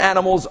 If the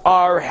animals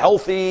are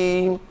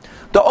healthy,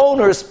 the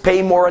owners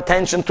pay more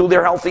attention to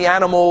their healthy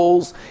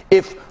animals.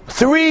 If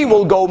 3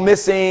 will go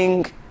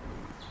missing,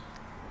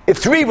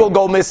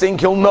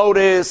 he'll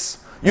notice.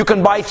 You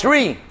can buy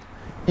 3.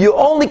 You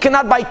only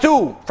cannot buy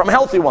 2 from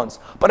healthy ones.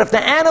 But if the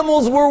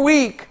animals were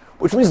weak,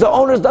 which means the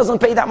owner doesn't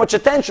pay that much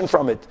attention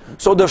from it,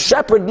 so the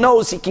shepherd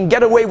knows he can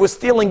get away with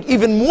stealing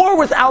even more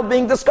without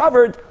being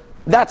discovered,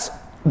 that's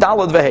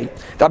Dalad Vehei.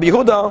 Rabbi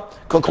Yehuda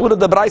concluded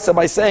the Braisa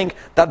by saying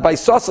that by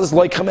Sosas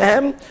like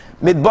Chamehem,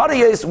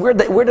 Midbariyas, where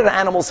do the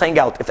animals hang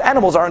out? If the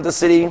animals are in the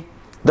city,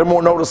 they're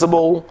more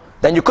noticeable,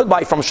 then you could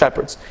buy from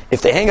shepherds.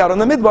 If they hang out in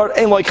the Midbar,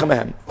 ain't like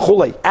Chamehem.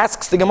 Chulei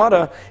asks the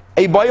Gemara,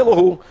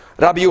 Eibayilahu,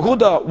 Rabbi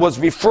Yehuda was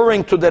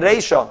referring to the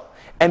Reisha,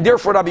 and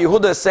therefore Rabbi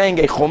Yehuda is saying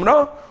a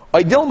Chumrah.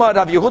 Dilma,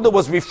 Rabbi Yehuda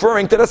was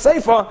referring to the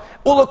Seifa,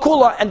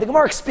 Ulakula, and the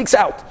Gemara speaks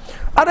out.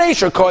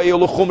 Areisha koi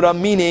ulachumra,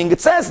 meaning it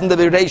says in the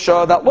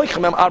Reisha that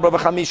loichamem arba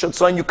v'chamisha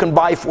tzoin, you can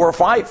buy 4 or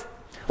 5.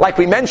 Like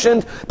we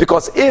mentioned,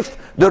 because if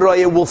the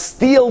Raya will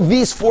steal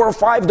these 4 or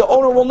 5, the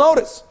owner will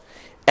notice.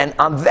 And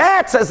on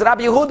that, says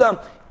Rabbi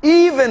Yehuda,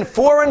 even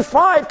 4 and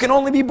 5 can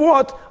only be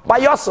bought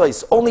by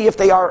Yasais, only if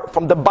they are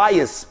from the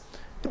bias.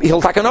 He'll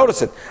take a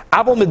notice it.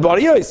 Abel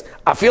midbariyos,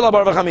 afil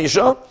arba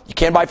v'chamisha, you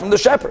can't buy from the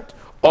shepherd.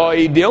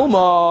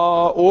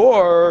 Dilma,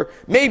 or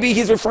maybe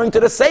he's referring to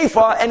the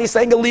Seifa and he's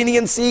saying a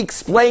leniency,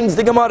 explains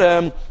the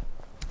Gemara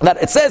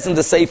that it says in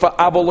the Seifa,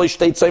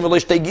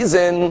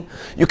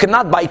 you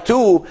cannot buy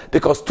 2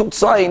 because 2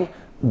 tzayin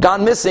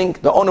gone missing,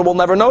 the owner will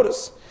never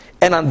notice.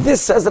 And on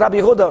this says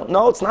Rabbi Yehuda,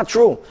 no, it's not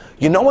true.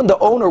 You know when the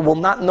owner will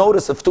not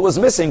notice if 2 is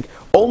missing,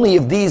 only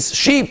if these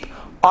sheep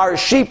are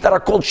sheep that are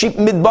called sheep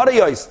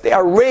midbariyos. They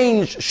are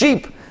range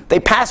sheep. They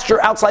pasture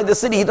outside the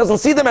city. He doesn't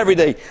see them every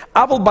day.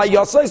 Aval by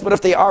Yasais, but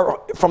if they are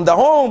from the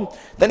home,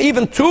 then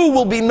even 2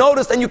 will be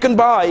noticed and you can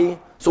buy.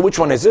 So which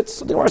one is it?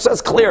 So the Gemara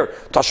says clear.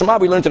 Tashma,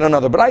 we learned in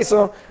another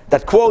Braisa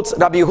that quotes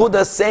Rabbi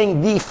Yehuda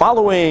saying the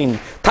following.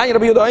 Tanya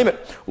Rabbi Yehuda,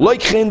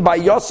 Loikhin by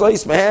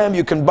Yasais mehem,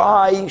 you can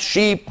buy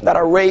sheep that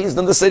are raised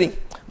in the city,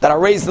 that are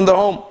raised in the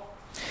home.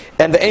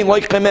 And the aim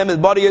like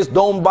is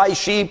don't buy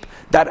sheep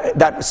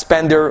that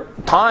spend their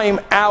time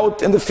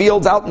out in the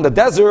fields, out in the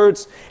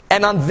deserts.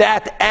 And on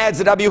that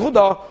adds Rabbi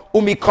Yehuda,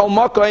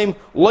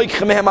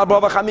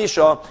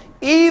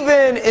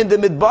 even in the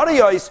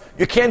midbariyos,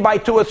 you can't buy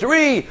 2 or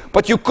 3,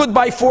 but you could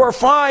buy 4 or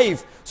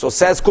 5. So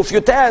says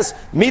Kufyutes,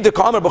 Mida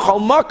Kamer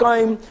B'chal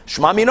Makaim,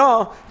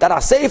 Shmamina, that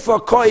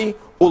Aseifa Koi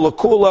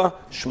Ulakula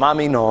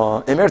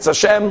Shmamina. Emerz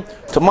Hashem,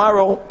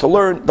 tomorrow to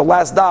learn the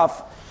last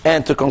daf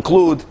and to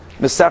conclude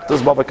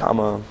Masechta's Bava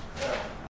Kama.